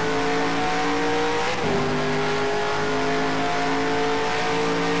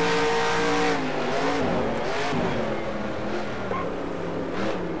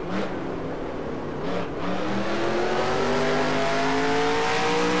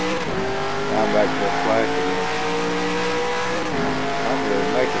 Now I'm back to a splash again. I'll be able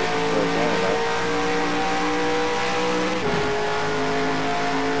to make it if it's slow down enough.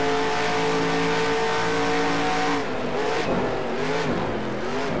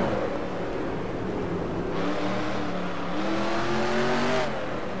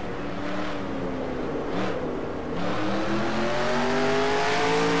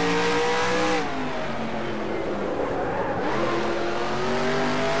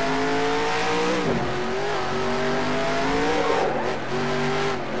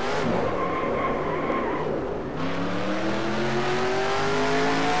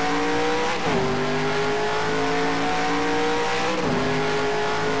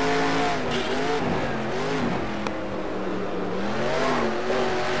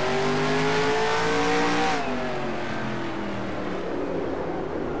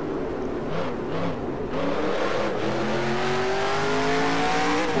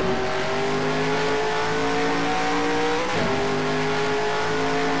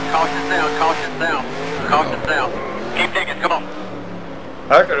 Caution's down, caution's down. Caution's down. Keep digging, come on.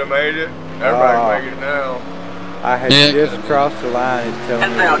 I could have made it. Everybody can make it now. I had Yeah. just crossed the line. It's telling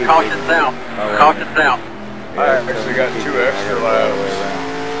It's me down, to keep caution's digging. down. All right. Caution's down. Yeah, I it's telling actually me got to keep two digging. I extra gotta go all the way laps. around.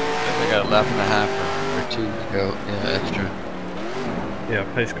 I got a lap and a half or two to go. Yeah, extra. Yeah,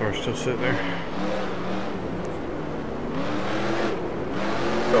 pace car's still sitting there.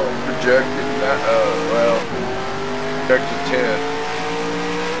 So projected, well, projected 10.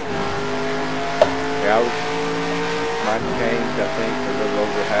 Yeah, mine changed, I think, a little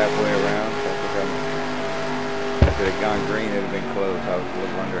over halfway around. So I think if it had gone green, it would have been close. I was a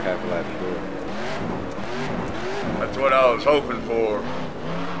little under half a lap short. That's what I was hoping for.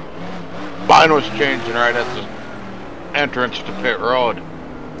 Mine was changing right at the entrance to pit road.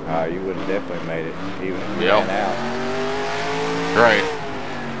 You would have definitely made it, even if you Yep. ran out. Right.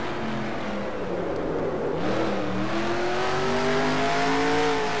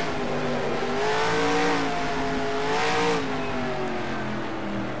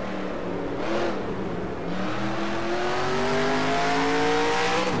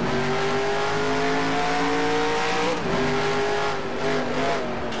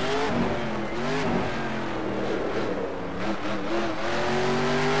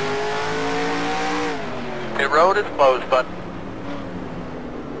 The road is closed, but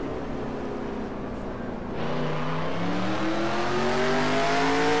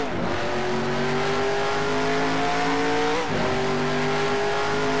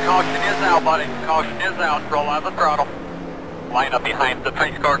caution is out, buddy. Caution is out. Roll out the throttle. Line up behind the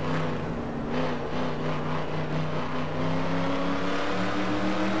pace car.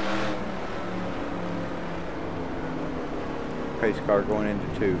 Pace car going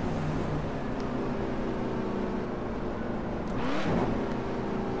into 2.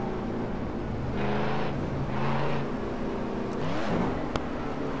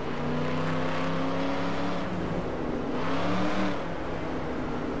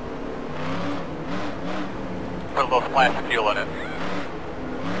 Put a little splash of fuel in it.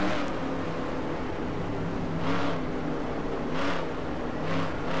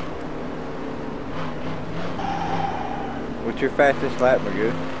 What's your fastest lap,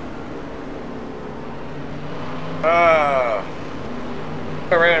 Magoo? I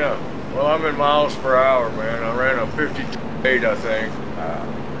ran a, well, I'm in miles per hour, man. I ran a 58, I think.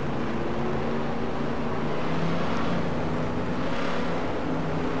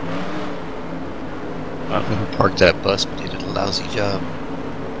 I don't know who parked that bus, but he did a lousy job.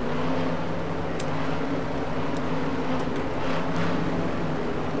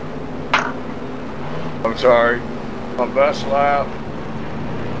 I'm sorry. My best lap.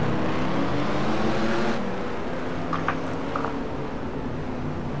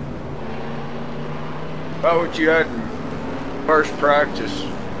 About what you had in first practice,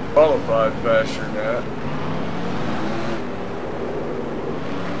 qualified faster than that.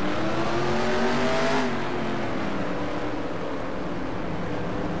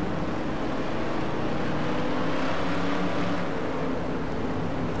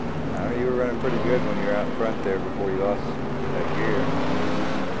 You were running pretty good when you were out in front there before you lost that gear.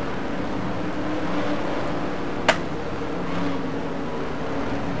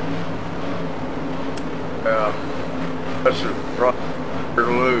 Yeah, that's a problem to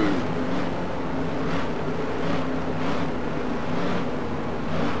lose.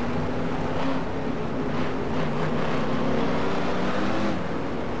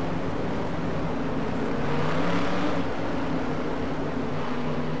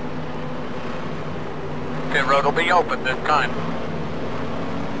 Pit road will be open this time.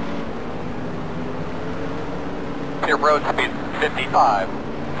 Pit road speed 55.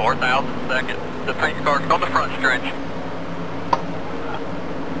 4,000 seconds. The pace car's on the front stretch.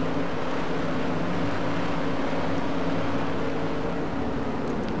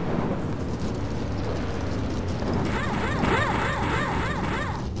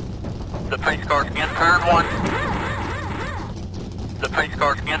 The pace car's in turn 1. The pace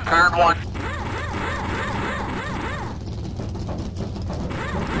car's in turn 1.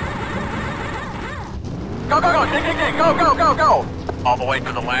 Go, go, go, dig, dig, dig, go, go, go, go! All the way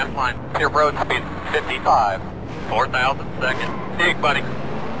to the last line. Pit road speed 55. 4,000 seconds. Dig, buddy.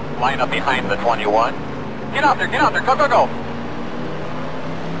 Line up behind the 21. Get out there, go, go, go!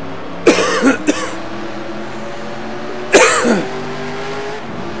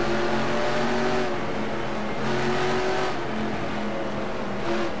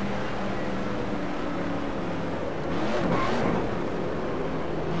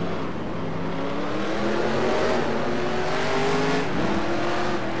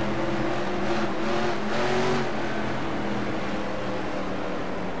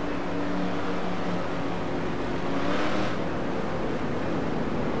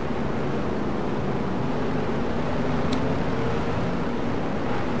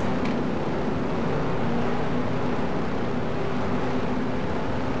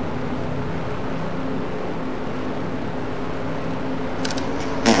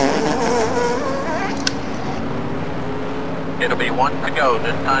 It'll be 1 to go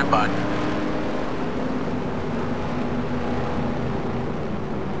this time, bud.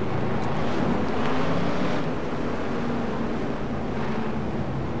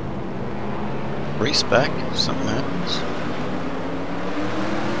 Race back if something happens.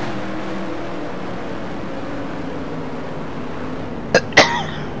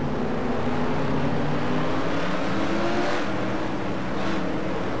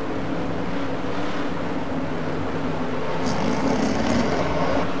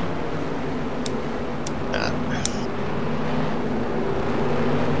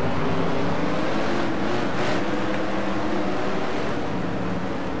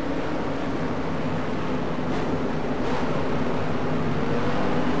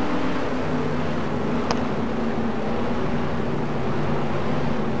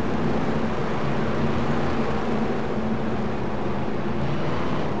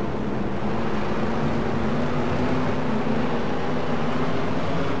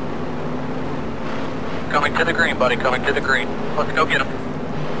 Coming to the green, buddy, coming to the green. Let's go get him.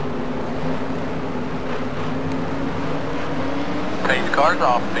 Pace car's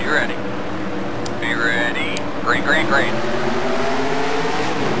off, be ready. Be ready. Green, green, green.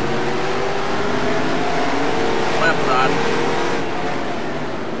 Left side.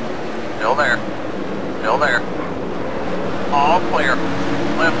 Still there. Still there. All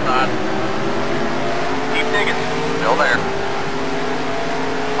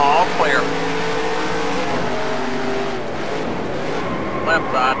clear. Left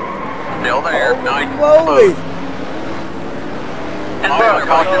side. Still there. Nice. Holy! Smooth. And clear.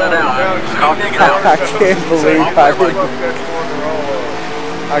 Caution it out. Caution it out. I can't believe I Up didn't. that corner all up.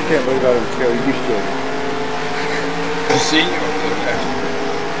 I can't believe I didn't kill you, shit. I see you.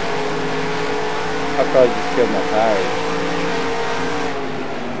 I probably just killed my tires.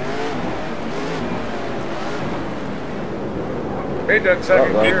 Hit that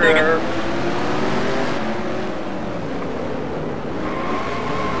second Uh-oh. gear there.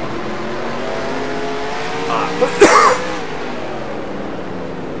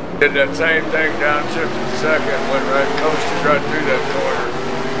 Did that same thing, downshifted second, went right, coasted right through that corner.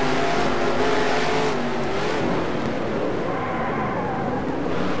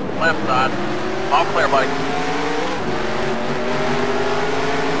 Left side. All clear, buddy.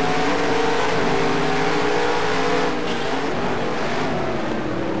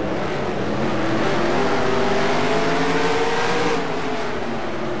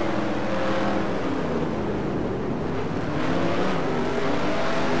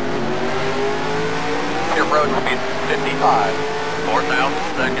 Your road speed 55. 4,000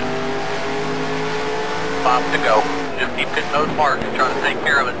 seconds. 5 to go. Just keep hitting those marks, trying to take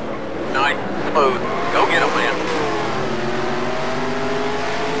care of it. Nice, smooth. Go get him, man.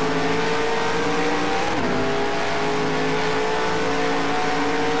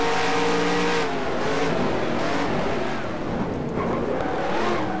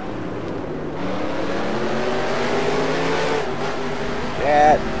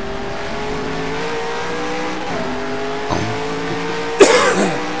 Chat.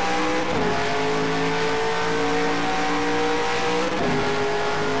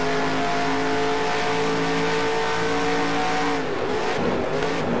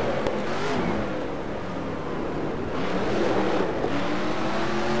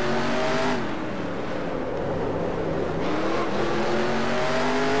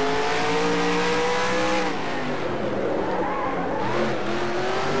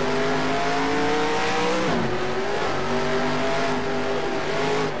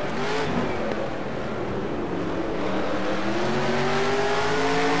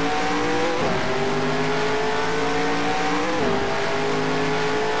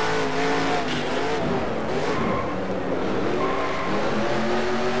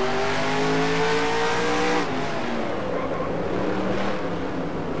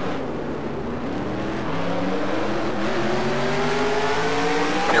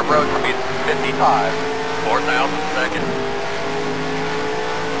 Your road speed 55. 4,000 seconds.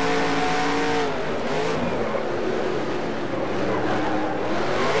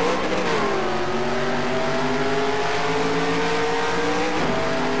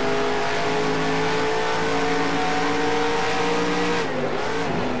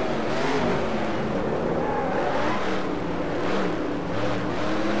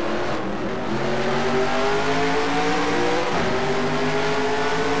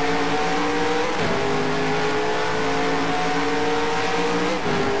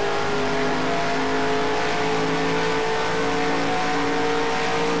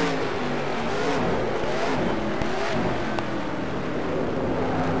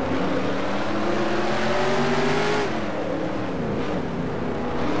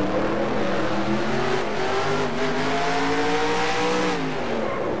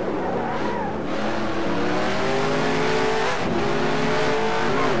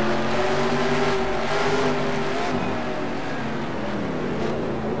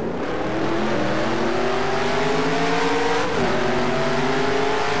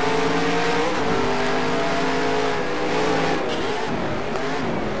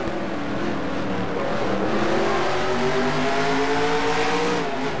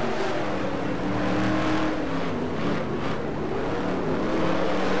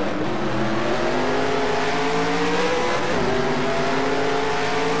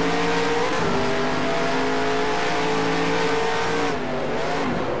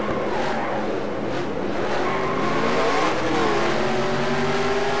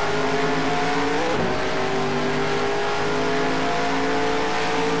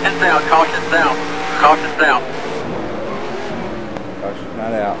 And down, caution down. Caution down. Caution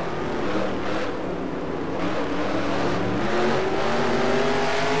not out.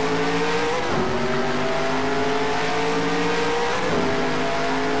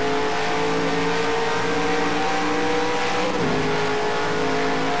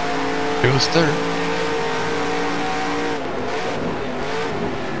 It was third.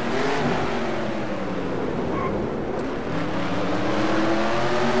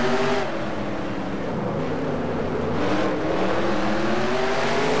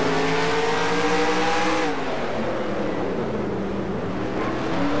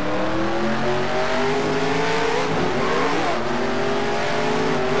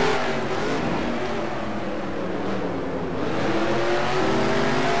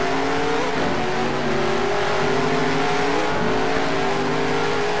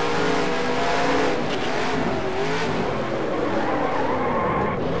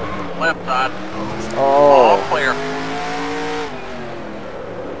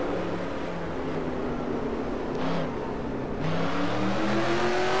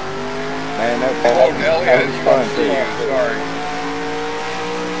 That guys. was fun, See too. you. Sorry.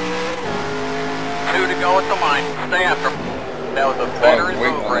 2 to go at the line. Stay after him. That was a veteran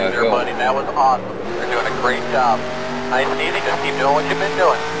move right there, buddy. That was awesome. You're doing a great job. Nice and easy. Just keep doing what you've been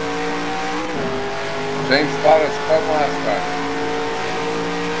doing. Same spot as spun last time.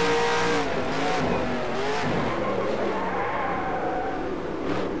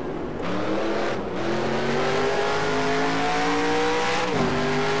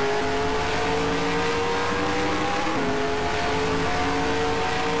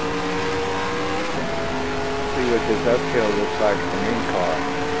 See what this uphill looks like from in-car.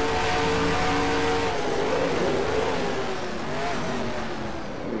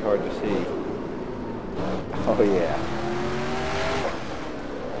 It'll be hard to see. Oh yeah.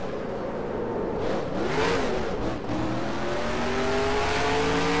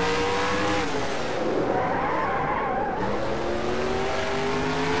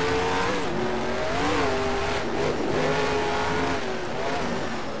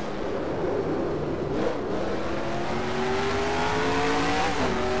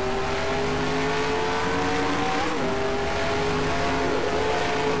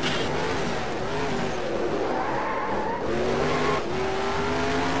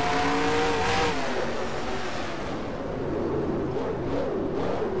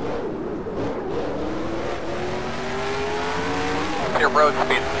 Your road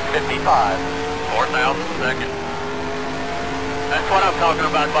speed 55. 4,000 seconds. That's what I'm talking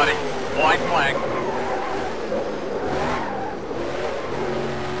about, buddy. White flag.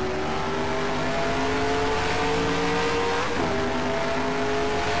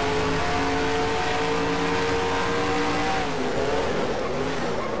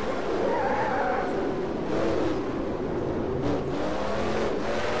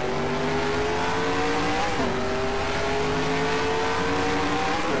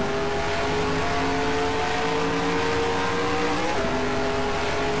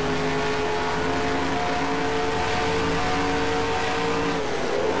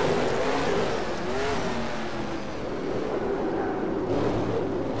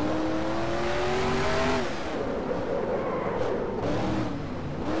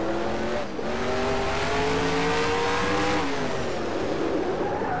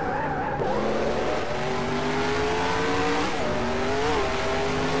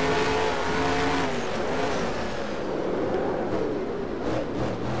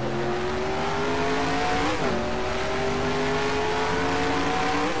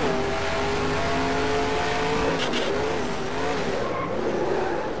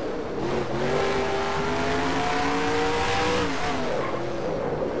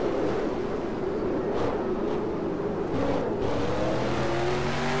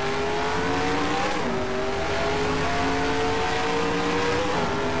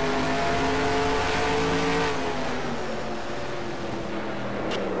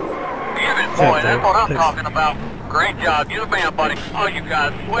 Boy, that's what I'm talking about. Great job. You're the man, buddy. Oh, you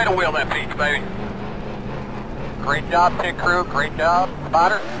guys. Way to wheel that beach, baby. Great job, pit crew. Great job,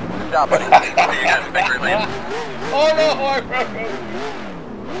 spotter. Good job, buddy. See you guys in victory lane. Oh no, I broke it.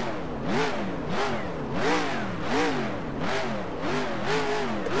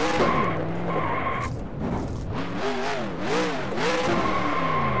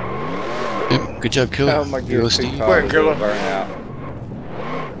 Yep, good job, Killer. Oh my goodness, Steve. Quick, Killer. burn out.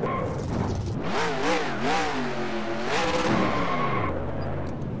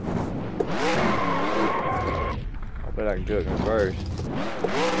 But I can do it in reverse.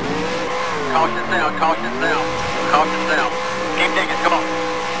 Caution down, caution down, caution down. Keep digging, come on.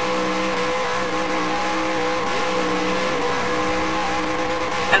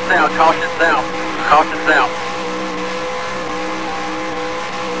 Heads down, caution down, caution down.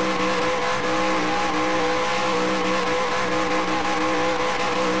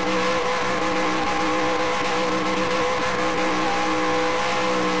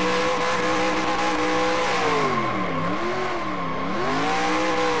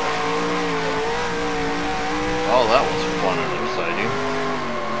 Oh, that was fun and exciting.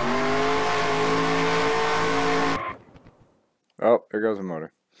 Oh, there goes the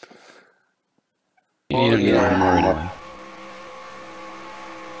motor. You need to get on more anyway.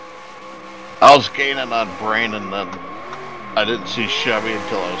 I was gaining on Brain and then I didn't see Chevy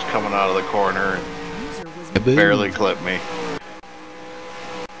until I was coming out of the corner and barely clipped me.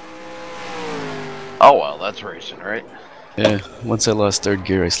 Oh well, that's racing, right? Yeah, once I lost third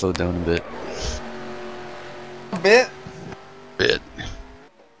gear, I slowed down a bit. Bit.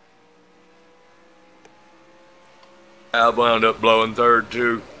 I wound up blowing third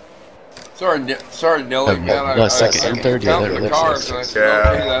too. Sorry, Nelly, man. I second and third, yeah, counted there the it cars, is. and I said,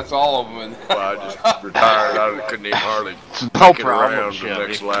 okay, that's all of them. And Well, I just retired. I couldn't even hardly No make it problem, around the Chevy.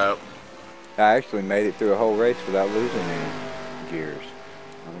 next lap. I actually made it through a whole race without losing any gears.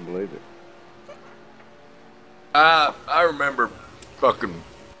 I don't believe it. I remember fucking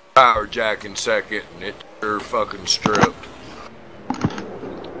power jacking second, and it sure fucking stripped.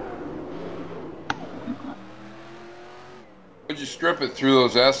 would you strip it through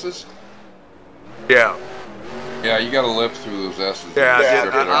those S's? Yeah. Yeah, you got to lift through those S's. Yeah, I did.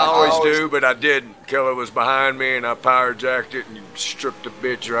 Strip it I out. always do, but I didn't. Killer was behind me, and I power jacked it, and you stripped the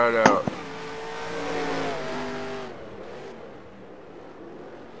bitch right out.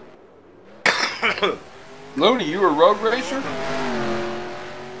 Looney, you a road racer?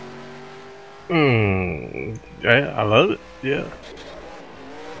 Yeah, I love it. Yeah.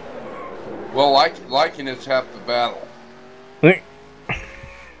 Well, liking it's half the battle.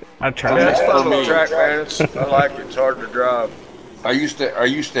 I try. That's for fun me. little track, man. I like it. It's hard to drive. I used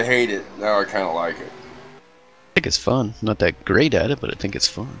to hate it. Now I kind of like it. I think it's fun. Not that great at it, but I think it's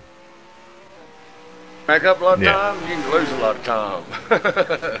fun. Make up a lot of Yeah. time, you can lose a lot of time.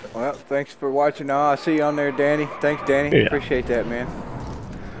 Well, thanks for watching. I'll see you on there, Danny. Thanks, Danny. Yeah. Appreciate that, man.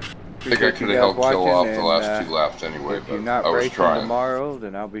 I think I could have helped kill off the last 2 laps anyway, If but you're not I was racing trying. tomorrow,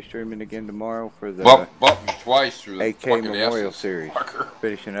 then I'll be streaming again tomorrow for the Bumped me twice through the AK fucking Memorial S's, Series. fucker.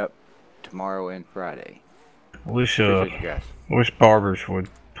 Finishing up tomorrow and Friday. Wish Appreciate you guys. wish barbers would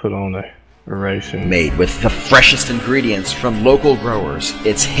put on a race and Made with the freshest ingredients from local growers,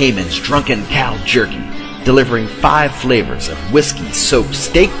 it's Heyman's Drunken Cow Jerky, delivering 5 flavors of whiskey-soaked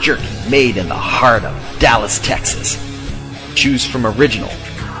steak jerky made in the heart of Dallas, Texas. Choose from original,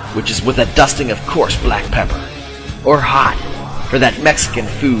 which is with a dusting of coarse black pepper, or hot, for that Mexican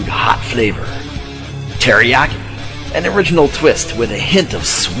food hot flavor. Teriyaki, an original twist with a hint of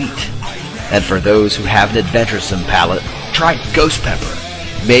sweet. And for those who have an adventuresome palate, try Ghost Pepper.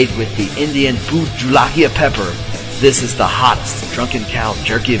 Made with the Indian food julakia pepper, this is the hottest Drunken Cow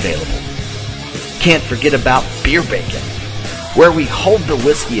jerky available. Can't forget about beer bacon, where we hold the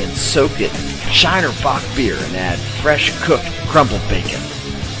whiskey and soak it in Shiner Bock beer and add fresh cooked crumbled bacon.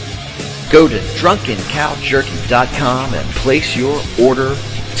 Go to drunkencowjerky.com and place your order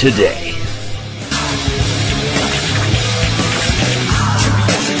today.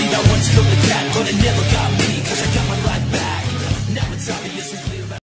 Curiosity, I once killed a cat, but it never got